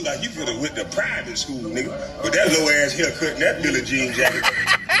kid. You look like you could have went to private school, nigga. With that low ass haircut and that Billie Jean jacket.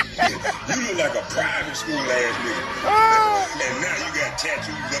 You look like a private school ass nigga. And now you got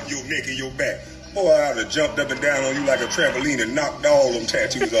tattoos up your neck and your back. Boy, I would have jumped up and down on you like a trampoline and knocked all them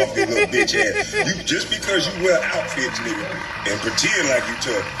tattoos off your little bitch ass. You just because you wear outfits, nigga, and pretend like you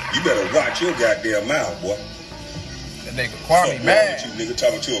tough, you better watch your goddamn mouth, boy. The nigga Kwame Fuck mad. wrong with you, nigga,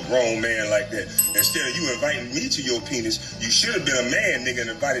 talking to a grown man like that. Instead of you inviting me to your penis, you should have been a man, nigga, and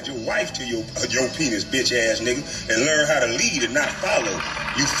invited your wife to your penis, bitch ass nigga, and learn how to lead and not follow.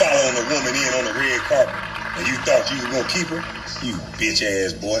 You following a woman in on the red carpet, and you thought you was gonna keep her? You bitch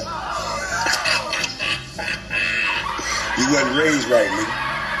ass boy. You wasn't raised right, nigga.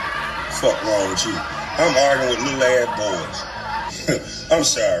 Fuck wrong with you. I'm arguing with little ass boys. I'm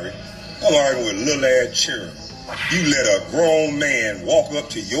sorry. I'm arguing with little ass children. You let a grown man walk up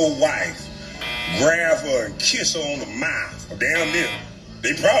to your wife, grab her and kiss her on the mouth. Damn near.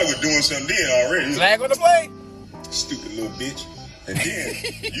 They probably were doing something then already. Flag on the play. Stupid little bitch. And then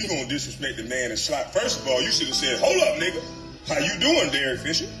you gonna disrespect the man and slap. First of all, you should have said, hold up, nigga. How you doing, Derek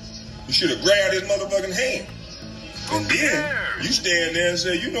Fisher? You should have grabbed his motherfucking hand. And then you stand there and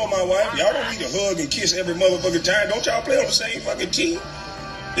say, you know my wife, y'all don't need to hug and kiss every motherfucking time. Don't y'all play on the same fucking team?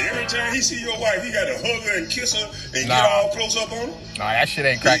 Every time he see your wife, he got to hug her and kiss her and get all close up on her. Nah, that shit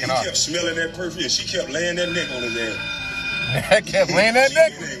ain't cracking off. He kept smelling that perfume and she kept laying that neck on his ass. Kept laying that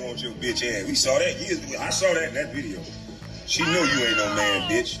neck? She ain't want your bitch ass. We saw that years ago. I saw that in that video. She know you ain't no man,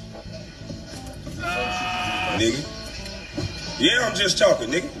 bitch. Nigga. Yeah, I'm just talking,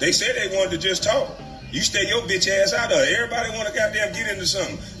 nigga. They said they wanted to just talk. You stay your bitch ass out of it. Everybody want to goddamn get into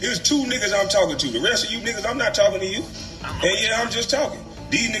something. It was 2 niggas I'm talking to. The rest of you niggas, I'm not talking to you. And yeah, I'm just talking.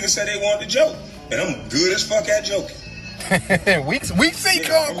 These niggas said they wanted to joke. And I'm good as fuck at joking. we see,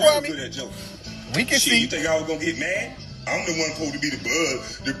 I'm Kwame. really good at joking. We can see. You think I was going to get mad? I'm the one supposed to be the bug,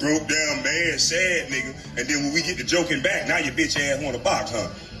 the broke down, mad, sad nigga. And then when we get to joking back, now your bitch ass want to box, huh?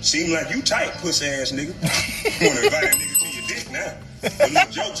 Seem like you tight, puss ass nigga. You want to invite a nigga to your dick now. The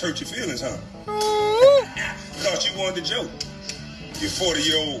little jokes hurt your feelings, huh? Thought you wanted to joke. You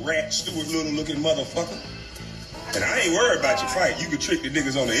 40-year-old rat, Stuart Little looking motherfucker. And I ain't worried about your fight. You can trick the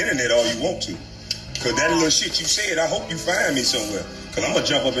niggas on the internet all you want to. Cause that little shit you said, I hope you find me somewhere. Cause I'm gonna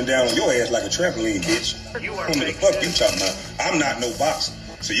jump up and down on your ass like a trampoline, bitch. What the fuck you talking about? I'm not no boxer.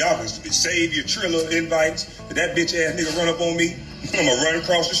 So y'all can save your Triller invites. If that bitch ass nigga run up on me, I'm gonna run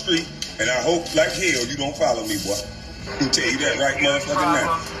across the street. And I hope like hell you don't follow me, boy. I'll tell you that right motherfucking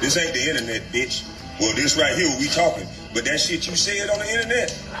now. This ain't the internet, bitch. Well, this right here, we talking. But that shit you said on the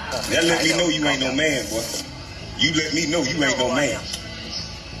internet, that let me know you ain't no man, boy. You let me know you ain't no man.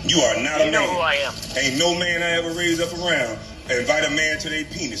 You are not a man. You know who I am. Ain't no man I ever raised up around invite a man to their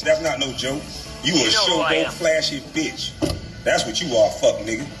penis. That's not no joke. You a showboat, flashy bitch. That's what you are, fuck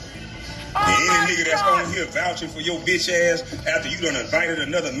nigga. And any nigga that's on here vouching for your bitch ass after you done invited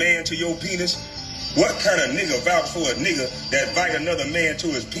another man to your penis, what kind of nigga vouch for a nigga that invite another man to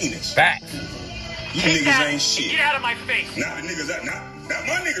his penis? Back. You niggas ain't shit. Get out of my face. Not the niggas, not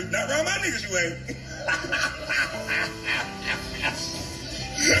my niggas, not around my niggas you ain't.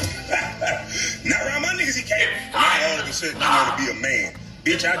 Not around my niggas he can't. Now all of a sudden you want to be a man.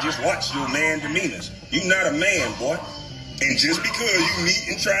 Bitch, I just watched your man demeanors. You not a man, boy. And just because you meet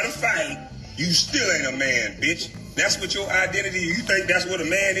and try to fight, you still ain't a man, bitch. That's what your identity, you think that's what a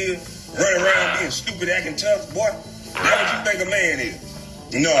man is? Running around being stupid, acting tough, boy? That's what you think a man is.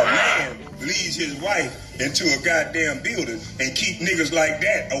 No, a man leads his wife into a goddamn building and keep niggas like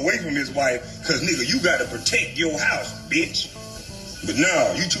that away from his wife, cause nigga, you gotta protect your house, bitch. But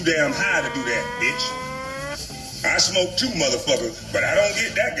no, you too damn high to do that, bitch. I smoke too, motherfucker, but I don't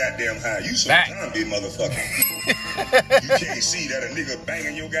get that goddamn high. You some zombie motherfucker. You can't see that a nigga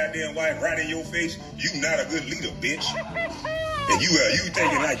banging your goddamn wife right in your face. You not a good leader, bitch. And you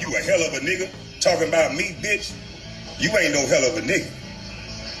thinking like you a hell of a nigga talking about me, bitch. You ain't no hell of a nigga.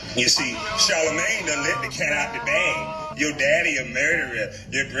 You see, Charlamagne done let the cat out the bag. Your daddy a murderer,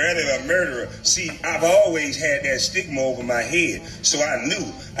 your brother a murderer. See, I've always had that stigma over my head, so I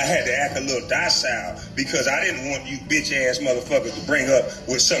knew I had to act a little docile because I didn't want you bitch ass motherfuckers to bring up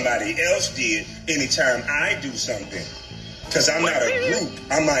what somebody else did anytime I do something. Cause I'm not a group,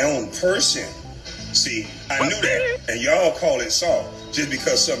 I'm my own person. See, I knew that, and y'all call it soft just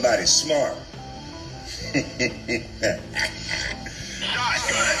because somebody's smart.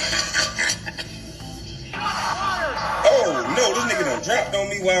 Oh no, this nigga done dropped on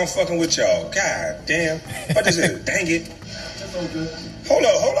me while I'm fucking with y'all. God damn. What is it? Dang it. Hold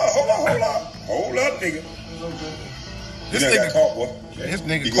up, nigga. This nigga got caught, boy. This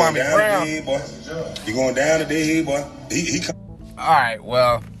nigga you going Kwame down Brown. today, boy. You going down today, boy. He Alright,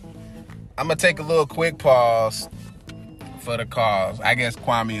 well, I'm gonna take a little quick pause for the cause. I guess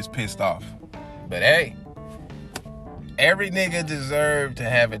Kwame is pissed off. But hey, every nigga deserved to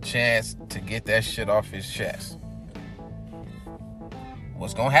have a chance to get that shit off his chest.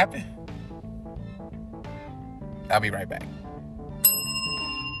 What's gonna happen? I'll be right back.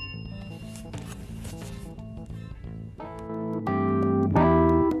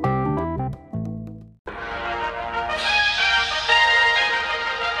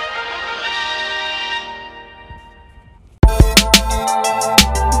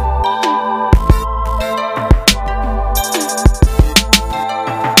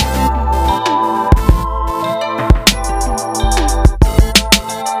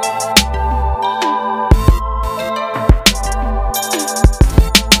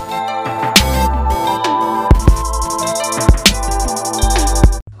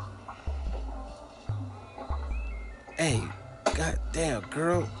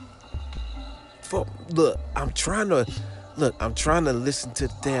 I'm trying to listen to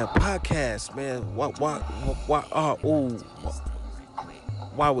the damn podcast, man. Why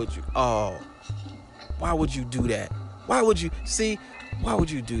would you do that? Why would you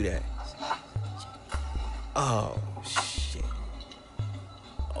do that? Oh, shit.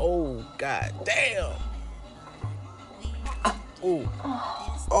 Oh, god damn.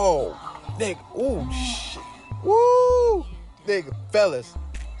 Oh, nigga. Oh, shit. Woo! Nigga, fellas.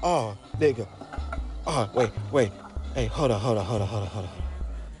 Oh, nigga. Oh, wait. Hey, hold on.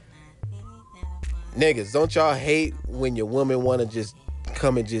 Niggas, don't y'all hate when your woman wanna just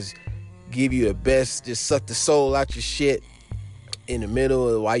come and just give you the best, just suck the soul out your shit in the middle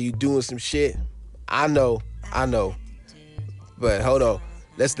of while you doing some shit? I know. But hold on.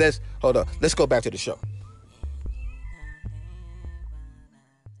 Let's go back to the show.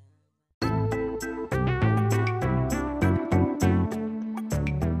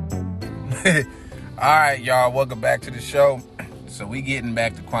 All right, y'all, welcome back to the show. So we getting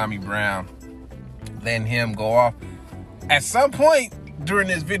back to Kwame Brown, letting him go off. At some point during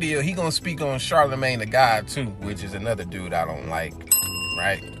this video, he gonna speak on Charlemagne the God too, which is another dude I don't like,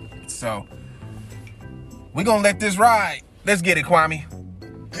 right? So we gonna let this ride. Let's get it, Kwame.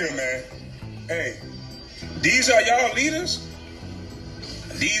 Here, man. Hey, these are y'all leaders?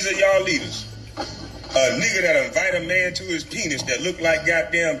 These are y'all leaders. A nigga that invite a man to his penis that look like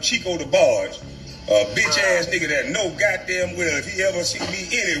goddamn Chico the Barge. A bitch ass nigga that know goddamn well if he ever see me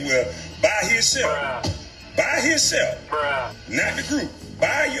anywhere by himself. By himself. Not the group.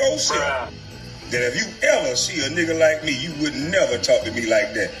 By yourself. That if you ever see a nigga like me, you would never talk to me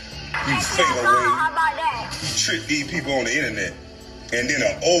like that. You fake away. How about that? You trick these people on the internet. And then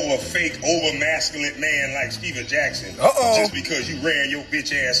an over-masculine man like Steven Jackson, just because you ran your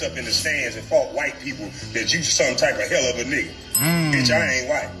bitch ass up in the stands and fought white people, that you some type of hell of a nigga. Bitch, I ain't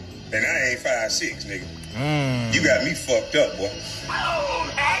white. And I ain't 5'6", nigga. You got me fucked up, boy.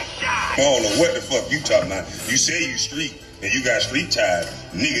 I don't know what the fuck you talking about. You say you street and you got street ties.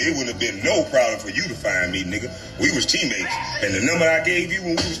 Nigga, it wouldn't have been no problem for you to find me, nigga. We was teammates. And the number I gave you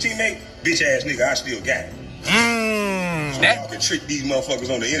when we was teammates, bitch ass nigga, I still got it. So y'all can trick these motherfuckers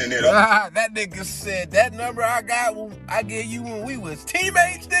on the internet up. That nigga said that number I gave you when we was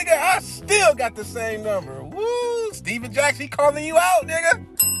teammates, nigga. I still got the same number. Woo! Steven Jackson calling you out, nigga.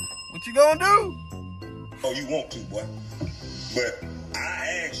 What you gonna do? Oh, you want to, boy. But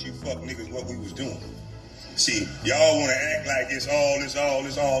I asked you fuck niggas what we was doing. See, y'all want to act like it's all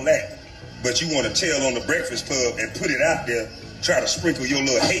that. But you want to tell on the Breakfast Club and put it out there, try to sprinkle your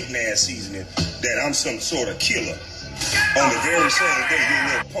little hating ass seasoning that I'm some sort of killer. On the very same day your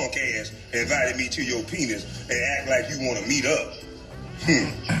little punk ass invited me to your penis and act like you want to meet up.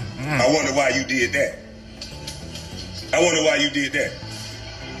 I wonder why you did that. I would have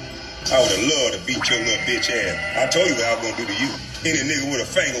loved to beat your little bitch ass. I told you what I was gonna do to you. Any nigga with a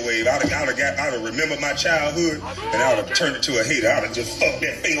finger wave, I'd have remembered my childhood, and I would have turned it to a hater. I'd have just fucked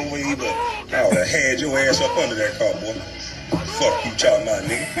that finger wave up. I would have had your ass up under that car, boy. Fuck you talking about,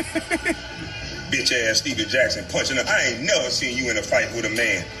 nigga. Bitch ass Steven Jackson punching up. I ain't never seen you in a fight with a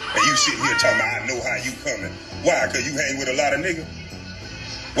man, and you sitting here talking about I know how you coming. Why? Cause you hang with a lot of niggas.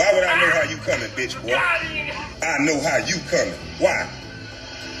 Why would I know how you coming, bitch, boy? I know how you coming. Why?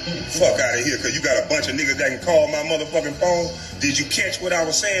 Fuck out of here, cause you got a bunch of niggas that can call my motherfucking phone. Did you catch what I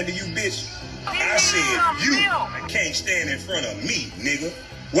was saying to you, bitch? I said you can't stand in front of me, nigga.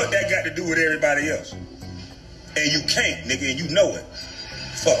 What that got to do with everybody else? And you can't, nigga, and you know it.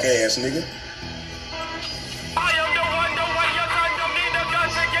 Fuck ass, nigga.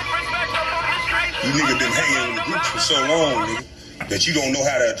 You nigga been hanging in the groups for so long, nigga, that you don't know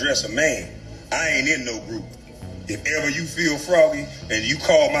how to address a man. I ain't in no group. If ever you feel froggy and you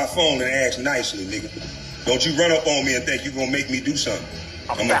call my phone and ask nicely, nigga, don't you run up on me and think you gonna make me do something.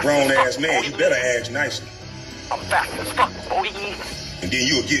 I'm a grown ass man. You better ask nicely. I'm fast as fuck, boy. And then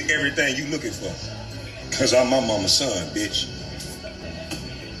you'll get everything you looking for. Cause I'm my mama's son, bitch.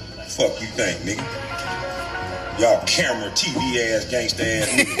 Fuck you think, nigga? Y'all camera, TV ass, gangsta ass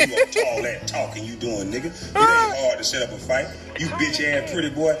nigga. You all that talking you doing, nigga. It ain't hard to set up a fight. You bitch ass pretty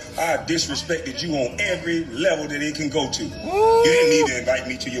boy. I disrespected you on every level that it can go to. You didn't need to invite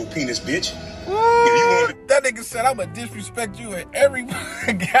me to your penis, bitch. If you wanted That nigga said I'ma disrespect you in every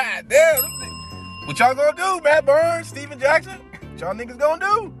God damn. What y'all gonna do, Matt Burns, Steven Jackson? What y'all niggas gonna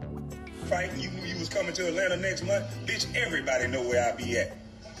do? fight and you knew you was coming to Atlanta next month, bitch, everybody know where I be at.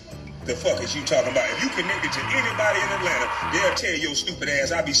 The fuck is you talking about? If you connected to anybody in Atlanta, they'll tell your stupid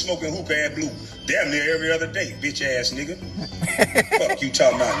ass I be smoking hookah at Blue damn near every other day, bitch ass nigga. Fuck you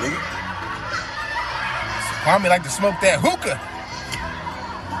talking about, nigga? Kwame like to smoke that hookah.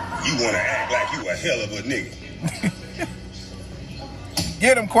 You want to act like you a hell of a nigga.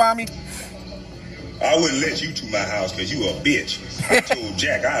 Get him, Kwame. I wouldn't let you to my house because you a bitch. I told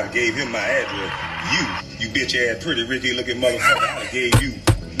Jack I'd have gave him my address. You bitch ass Pretty Ricky looking motherfucker, I'd have gave you.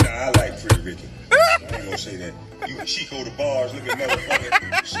 Nah, I like Pretty Ricky. I ain't gonna say that. You Chico the Bars looking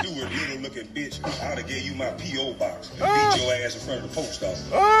motherfucker, Stuart Little looking bitch. I'd have gave you my P.O. box and beat your ass in front of the post office.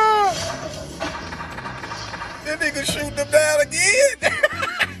 That nigga shoot them down again.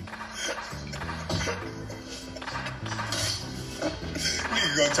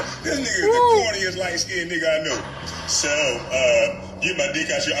 This nigga is the corniest light-skinned nigga I know. So, get my dick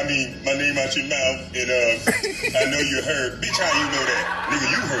out my name out your mouth, and I know you heard. Bitch, how you know that? Nigga,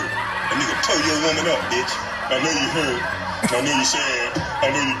 you heard. A nigga tore your woman up, bitch. I know you heard. I know you sad. I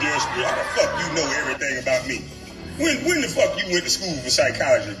know you desperate. How the fuck you know everything about me? When the fuck you went to school for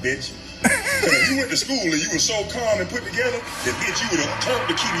psychology, bitch? Because if you went to school and you were so calm and put together, then bitch, you would have turned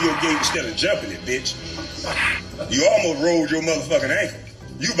the key to your gate instead of jumping it, bitch. You almost rolled your motherfucking ankle.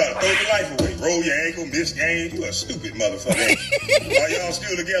 You about to throw your life away. Roll your ankle, miss game. You a stupid motherfucker. Are y'all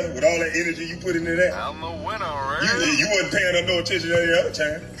still together with all that energy you put into that? I'm the winner, right? You wasn't paying up no attention any other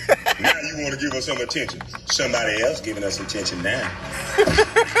time. Now you want to give us some attention. Somebody else giving us attention now.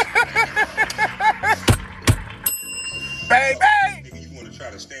 Bang, bang. Nigga, you want to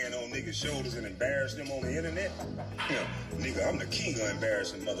try to stand on niggas' shoulders and embarrass them on the internet? Nigga, I'm the king of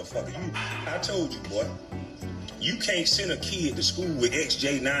embarrassing motherfucker. I told you, boy. You can't send a kid to school with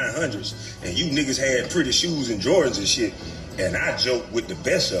XJ900s and you niggas had pretty shoes and Jordans and shit. And I joke with the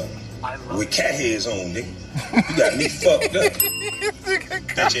best of them. With cat heads on, nigga. You got me fucked up.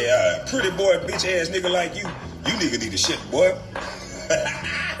 Bitch ass, pretty boy, bitch ass nigga like you. You nigga need to shit, boy.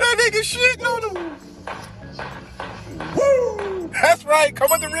 That nigga shitting on him. Woo! That's right. Come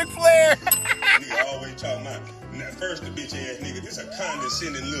with the Ric Flair. Nigga always talking about, first the bitch ass nigga, this a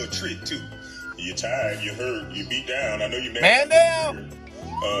condescending little trick too. You're tired, you hurt, you beat down. I know you mad. Man down.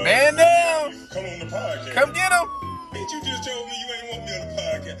 Man down. Come on the podcast. Come get him. Bitch, you just told me you ain't want me on the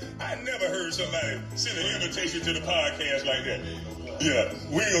podcast. I never heard somebody send an invitation to the podcast like that. Yeah,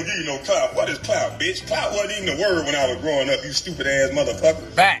 we ain't gonna give you no clout. What is clout, bitch? Clout wasn't even a word when I was growing up, you stupid ass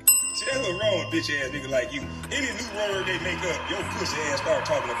motherfucker. Back. See, that's what's wrong with bitch ass nigga like you. Any new word they make up, your pussy ass start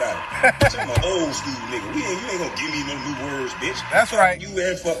talking about it. I'm an old school nigga. You ain't gonna give me no new words, bitch. That's right. You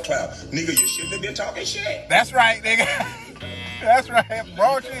and fuck clout. Nigga, you shouldn't have been talking shit. That's right, nigga. That's right.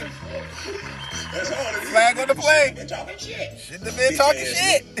 Wrong shit. That's all it is. Flag on the play. Been talking shit. Shouldn't have been talking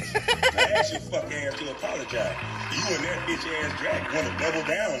shit. I asked your fuck ass to apologize. You and that bitch ass Jack want to double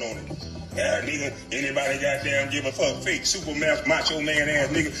down on it. Yeah, nigga, anybody goddamn give a fuck, fake super macho man ass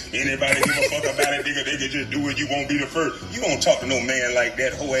nigga, anybody give a fuck about it, nigga, they can just do it, you won't be the first. You don't talk to no man like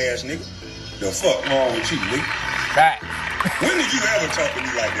that, hoe ass nigga. The fuck wrong with you, nigga? Back. When did you ever talk to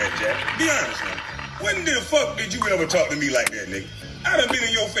me like that, Jack? Be honest, man. When the fuck did you ever talk to me like that, nigga? I done been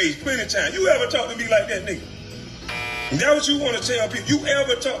in your face plenty of times. You ever talk to me like that, nigga? Is that what you want to tell people? You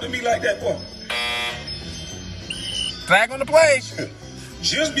ever talk to me like that, boy? Flag on the play.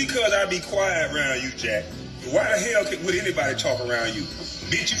 Just because I be quiet around you, Jack, why the hell would anybody talk around you?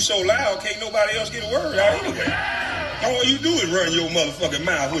 Bitch, you so loud, can't nobody else get a word out anyway. All you do is run your motherfucking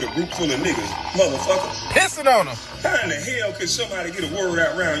mouth with a group full of niggas, motherfucker. Pissing on them. How in the hell could somebody get a word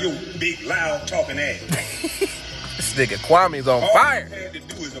out around your big, loud talking ass? This nigga Kwame's on fire. All you had to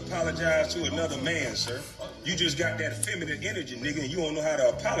do is apologize to another man, sir. You just got that feminine energy, nigga, and you don't know how to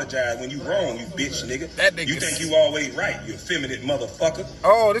apologize when you wrong, you bitch, nigga. That nigga you think you always right, you effeminate motherfucker.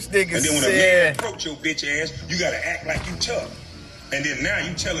 Oh, this nigga And then when a man approach your bitch ass, you gotta act like you tough. And then now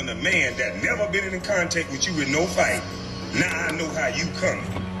you telling a man that never been in contact with you in no fight, now I know how you coming.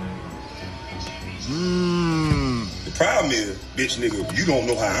 The problem is, bitch nigga, you don't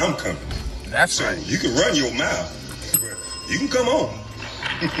know how I'm coming. That's so right. You can run your mouth, but you can come on.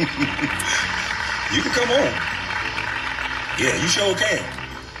 You can come on. Yeah, you sure can.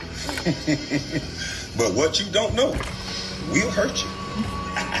 But what you don't know will hurt you.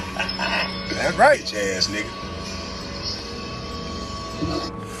 That's right. Bitch ass nigga.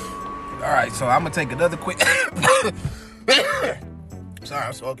 All right, so I'm gonna take another quick. Sorry,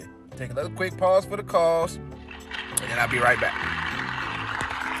 I'm smoking. Take another quick pause for the calls, and then I'll be right back.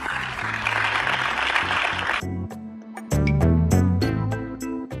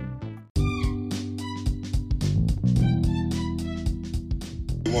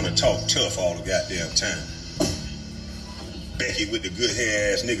 You want to talk tough all the goddamn time. Becky with the good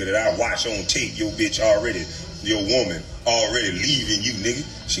hair ass nigga that I watch on tape, your bitch already, your woman already leaving you, nigga.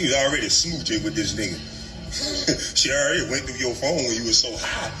 She was already smooching with this nigga. She already went through your phone when you was so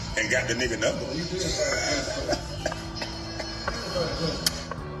high and got the nigga number.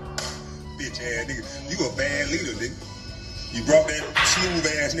 ass nigga. You a bad leader, nigga. You brought that smooth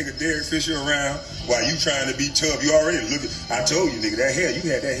ass nigga Derek Fisher around while you trying to be tough. You already look at, I told you, nigga, that hair, you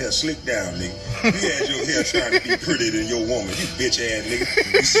had that hair slicked down, nigga. You had your hair trying to be prettier than your woman. You bitch ass nigga.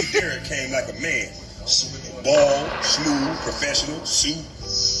 You see, Derek came like a man. Bald, smooth, professional, suit.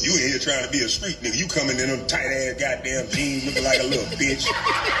 You in here trying to be a street nigga. You coming in them tight ass goddamn jeans looking like a little bitch.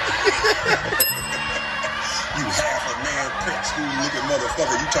 You half a man prep school looking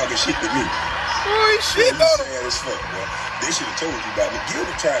motherfucker. You talking shit to me. Boy, shit on him. Sad as fuck, bro. They should have told you about me.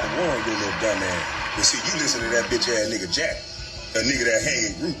 Gilbert tried to warn your little dumb ass. But see, you listen to that bitch ass nigga Jack, a nigga that hang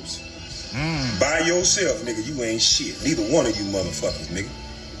in groups. By yourself, nigga, you ain't shit. Neither one of you motherfuckers, nigga.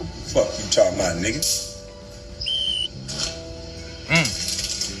 Fuck you talking about, nigga.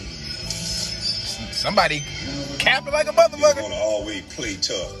 Somebody capping like a motherfucker. You wanna always play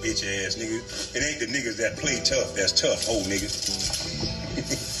tough, bitch ass nigga. It ain't the niggas that play tough that's tough, old nigga.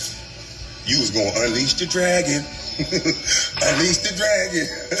 You was gonna unleash the dragon. Unleash the dragon.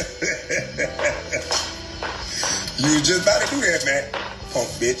 You was just about to do that, man. Punk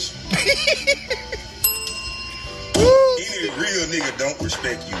bitch. Any real nigga don't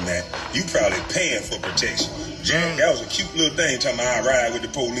respect you, man. You probably paying for protection. Jack, that was a cute little thing talking about I ride with the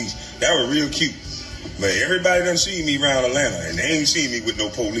police. That was real cute. But everybody done seen me around Atlanta, and they ain't seen me with no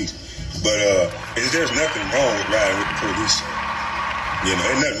police. But there's nothing wrong with riding with the police. You know,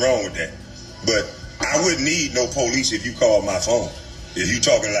 there's nothing wrong with that. But I wouldn't need no police if you called my phone. If you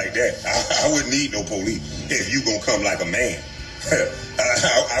talking like that, I wouldn't need no police if you gonna come like a man.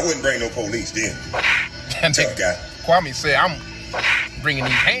 I wouldn't bring no police then. Tough guy. Kwame said, I'm bringing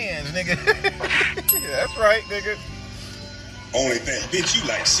these hands, nigga. That's right, nigga. Only thing, bitch, you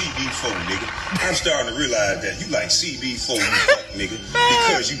like CB4, nigga. I'm starting to realize that you like CB4, you fuck, nigga,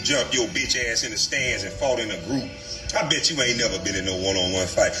 because you jumped your bitch ass in the stands and fought in a group. I bet you ain't never been in no one-on-one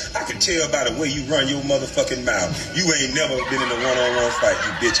fight. I can tell by the way you run your motherfucking mouth. You ain't never been in a one-on-one fight,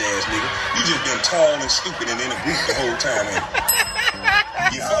 you bitch ass nigga. You just been tall and stupid and in a group the whole time, ain't you?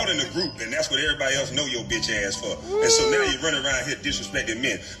 You fought in a group, and that's what everybody else know your bitch ass for. And so now you run around here disrespecting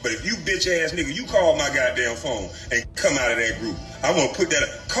men. But if you bitch ass nigga, you call my goddamn phone and come out of that group. I want to put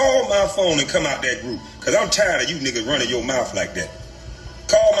that, call my phone and come out that group. Because I'm tired of you niggas running your mouth like that.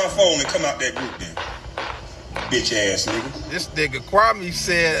 Call my phone and come out that group then. Bitch ass nigga. This nigga Kwame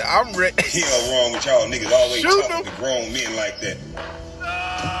said, I'm ready. Hell wrong with y'all niggas always talking to grown men like that.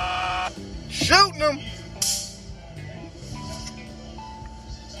 Shooting them.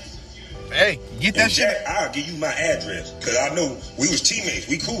 Hey, get that shit. Jack, I'll give you my address. Because I know we was teammates.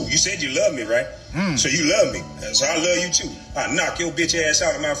 We cool. You said you love me, right? So you love me. So I love you too. I knock your bitch ass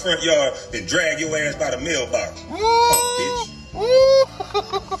out of my front yard and drag your ass by the mailbox. Woo! Woo!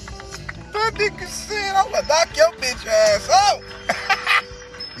 That nigga said, I'm gonna knock your bitch ass out.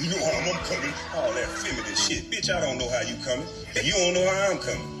 You know how I'm coming. All that feminine shit. Bitch, I don't know how you coming. And you don't know how I'm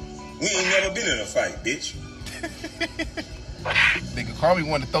coming. We ain't never been in a fight, bitch. Nigga Kwame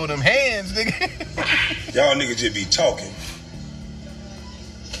wanted to throw them hands, nigga. Y'all niggas just be talking.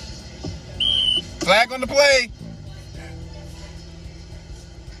 Flag on the play.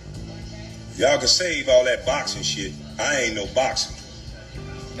 Y'all can save all that boxing shit. I ain't no boxer.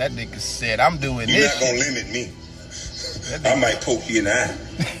 That nigga said, I'm doing You're this. You're not gonna limit me. I might poke you in the eye.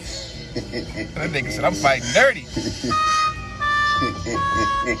 That nigga said, I'm fighting dirty.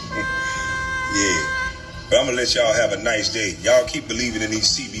 Yeah. But I'm gonna let y'all have a nice day. Y'all keep believing in these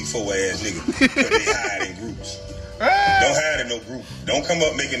CB4 ass niggas. But they hide in groups. Don't hide in no group. Don't come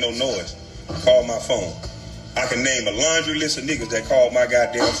up making no noise. Call my phone. I can name a laundry list of niggas that call my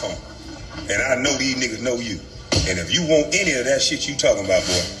goddamn phone. And I know these niggas know you. And if you want any of that shit you talking about,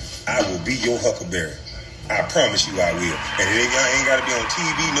 boy, I will be your huckleberry. I promise you I will. And it ain't gotta be on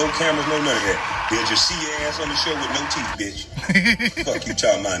TV, no cameras, no none of that. They'll just see your ass on the show with no teeth, bitch. Fuck you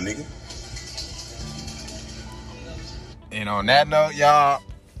talking about, nigga. And on that note, y'all,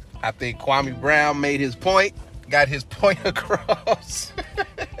 I think Kwame Brown made his point, got his point across.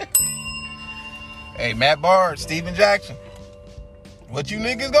 Hey, Matt Barr, Steven Jackson, what you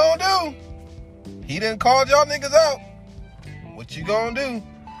niggas gonna do? He done called y'all niggas out. What you gonna do?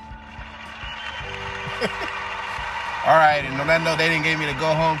 All right, and on that note, they didn't give me the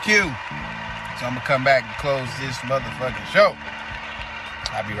go home cue. So I'm gonna come back and close this motherfucking show.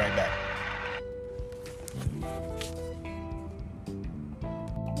 I'll be right back.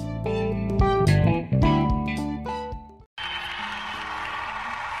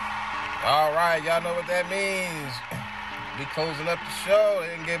 All right, y'all know what that means. We closing up the show. They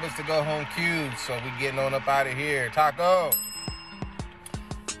didn't give us the go home cue, so we getting on up out of here. Taco.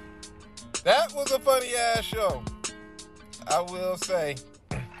 That was a funny ass show, I will say.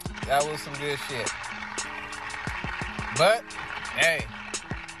 That was some good shit. But, hey,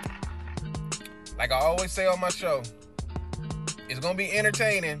 like I always say on my show, it's going to be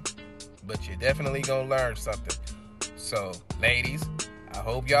entertaining, but you're definitely going to learn something. So, ladies, I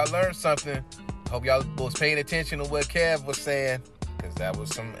hope y'all learned something. I hope y'all was paying attention to what Kev was saying, because that was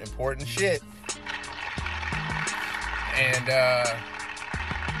some important shit. And,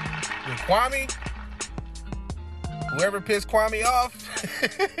 with Kwame, whoever pissed Kwame off,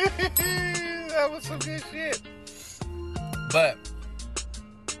 that was some good shit. But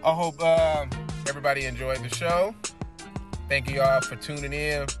I hope everybody enjoyed the show. Thank you all for tuning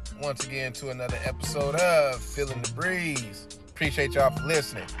in once again to another episode of Feeling the Breeze. Appreciate y'all for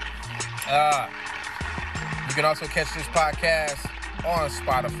listening. You can also catch this podcast on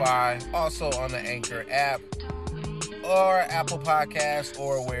Spotify, also on the Anchor app, or Apple Podcasts,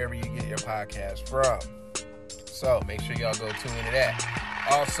 or wherever you get your podcast from. So make sure y'all go tune into that.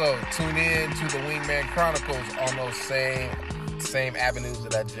 Also, tune in to the Wingman Chronicles on those same avenues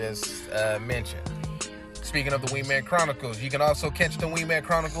that I just mentioned. Speaking of the Wingman Chronicles, you can also catch the Wingman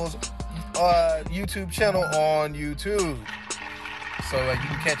Chronicles YouTube channel on YouTube. So you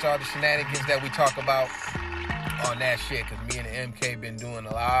can catch all the shenanigans that we talk about on that shit, because me and MK been doing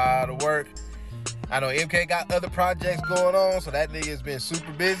a lot of work. I know MK got other projects going on, so that nigga's been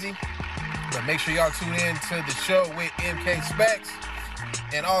super busy. But make sure y'all tune in to the show with MK Specs.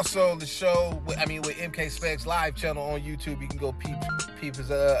 And also the show with MK Specs live channel on YouTube. You can go peep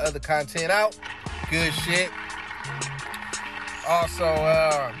his other content out. Good shit. Also,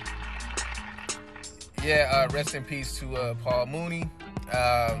 rest in peace to Paul Mooney.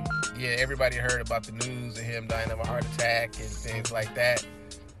 Everybody heard about the news of him dying of a heart attack and things like that.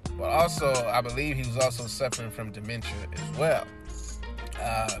 But also, I believe he was also suffering from dementia as well.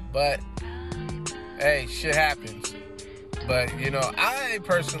 But, hey, shit happens. But, I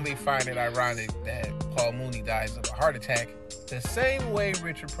personally find it ironic that Paul Mooney dies of a heart attack the same way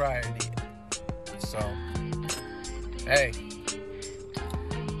Richard Pryor did. So, hey,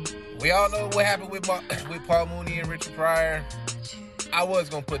 we all know what happened with Paul Mooney and Richard Pryor. I was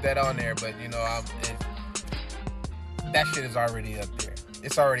going to put that on there, but, that shit is already up there.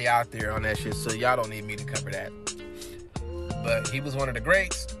 It's already out there on that shit, so y'all don't need me to cover that. But he was one of the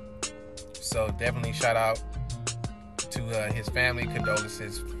greats, so definitely shout out to his family.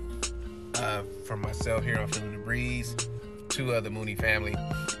 Condolences from myself here on Feeling the Breeze to the Mooney family.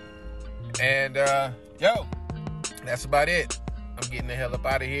 And, that's about it. I'm getting the hell up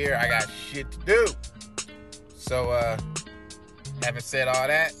out of here. I got shit to do. So, having said all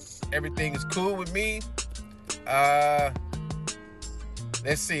that, everything is cool with me.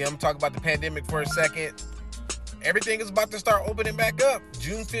 Let's see. I'm talking about the pandemic for a second. Everything is about to start opening back up.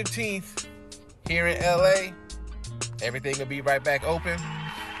 June 15th here in LA. Everything will be right back open.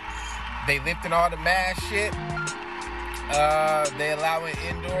 They lifting all the mask shit. They allowing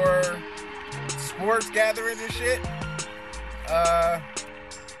indoor sports gathering and shit.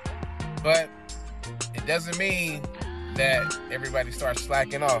 But it doesn't mean that everybody starts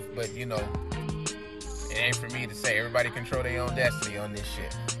slacking off. But, it ain't for me to say. Everybody control their own destiny on this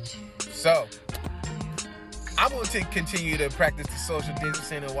shit. So, I'm going to continue to practice the social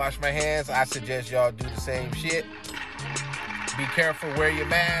distancing and wash my hands. I suggest y'all do the same shit. Be careful, wear your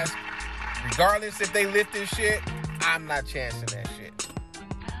mask. Regardless if they lift this shit, I'm not chancing that shit.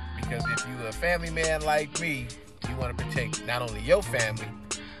 Because if you a family man like me, you want to protect not only your family,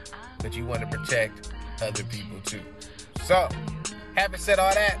 but you want to protect other people too. So, having said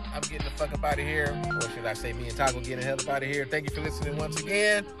all that, I'm getting the fuck up out of here. Or should I say me and Taco getting the hell up out of here. Thank you for listening once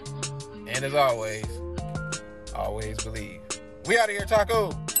again. And as always believe. We out of here,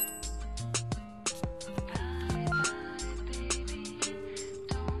 Taco.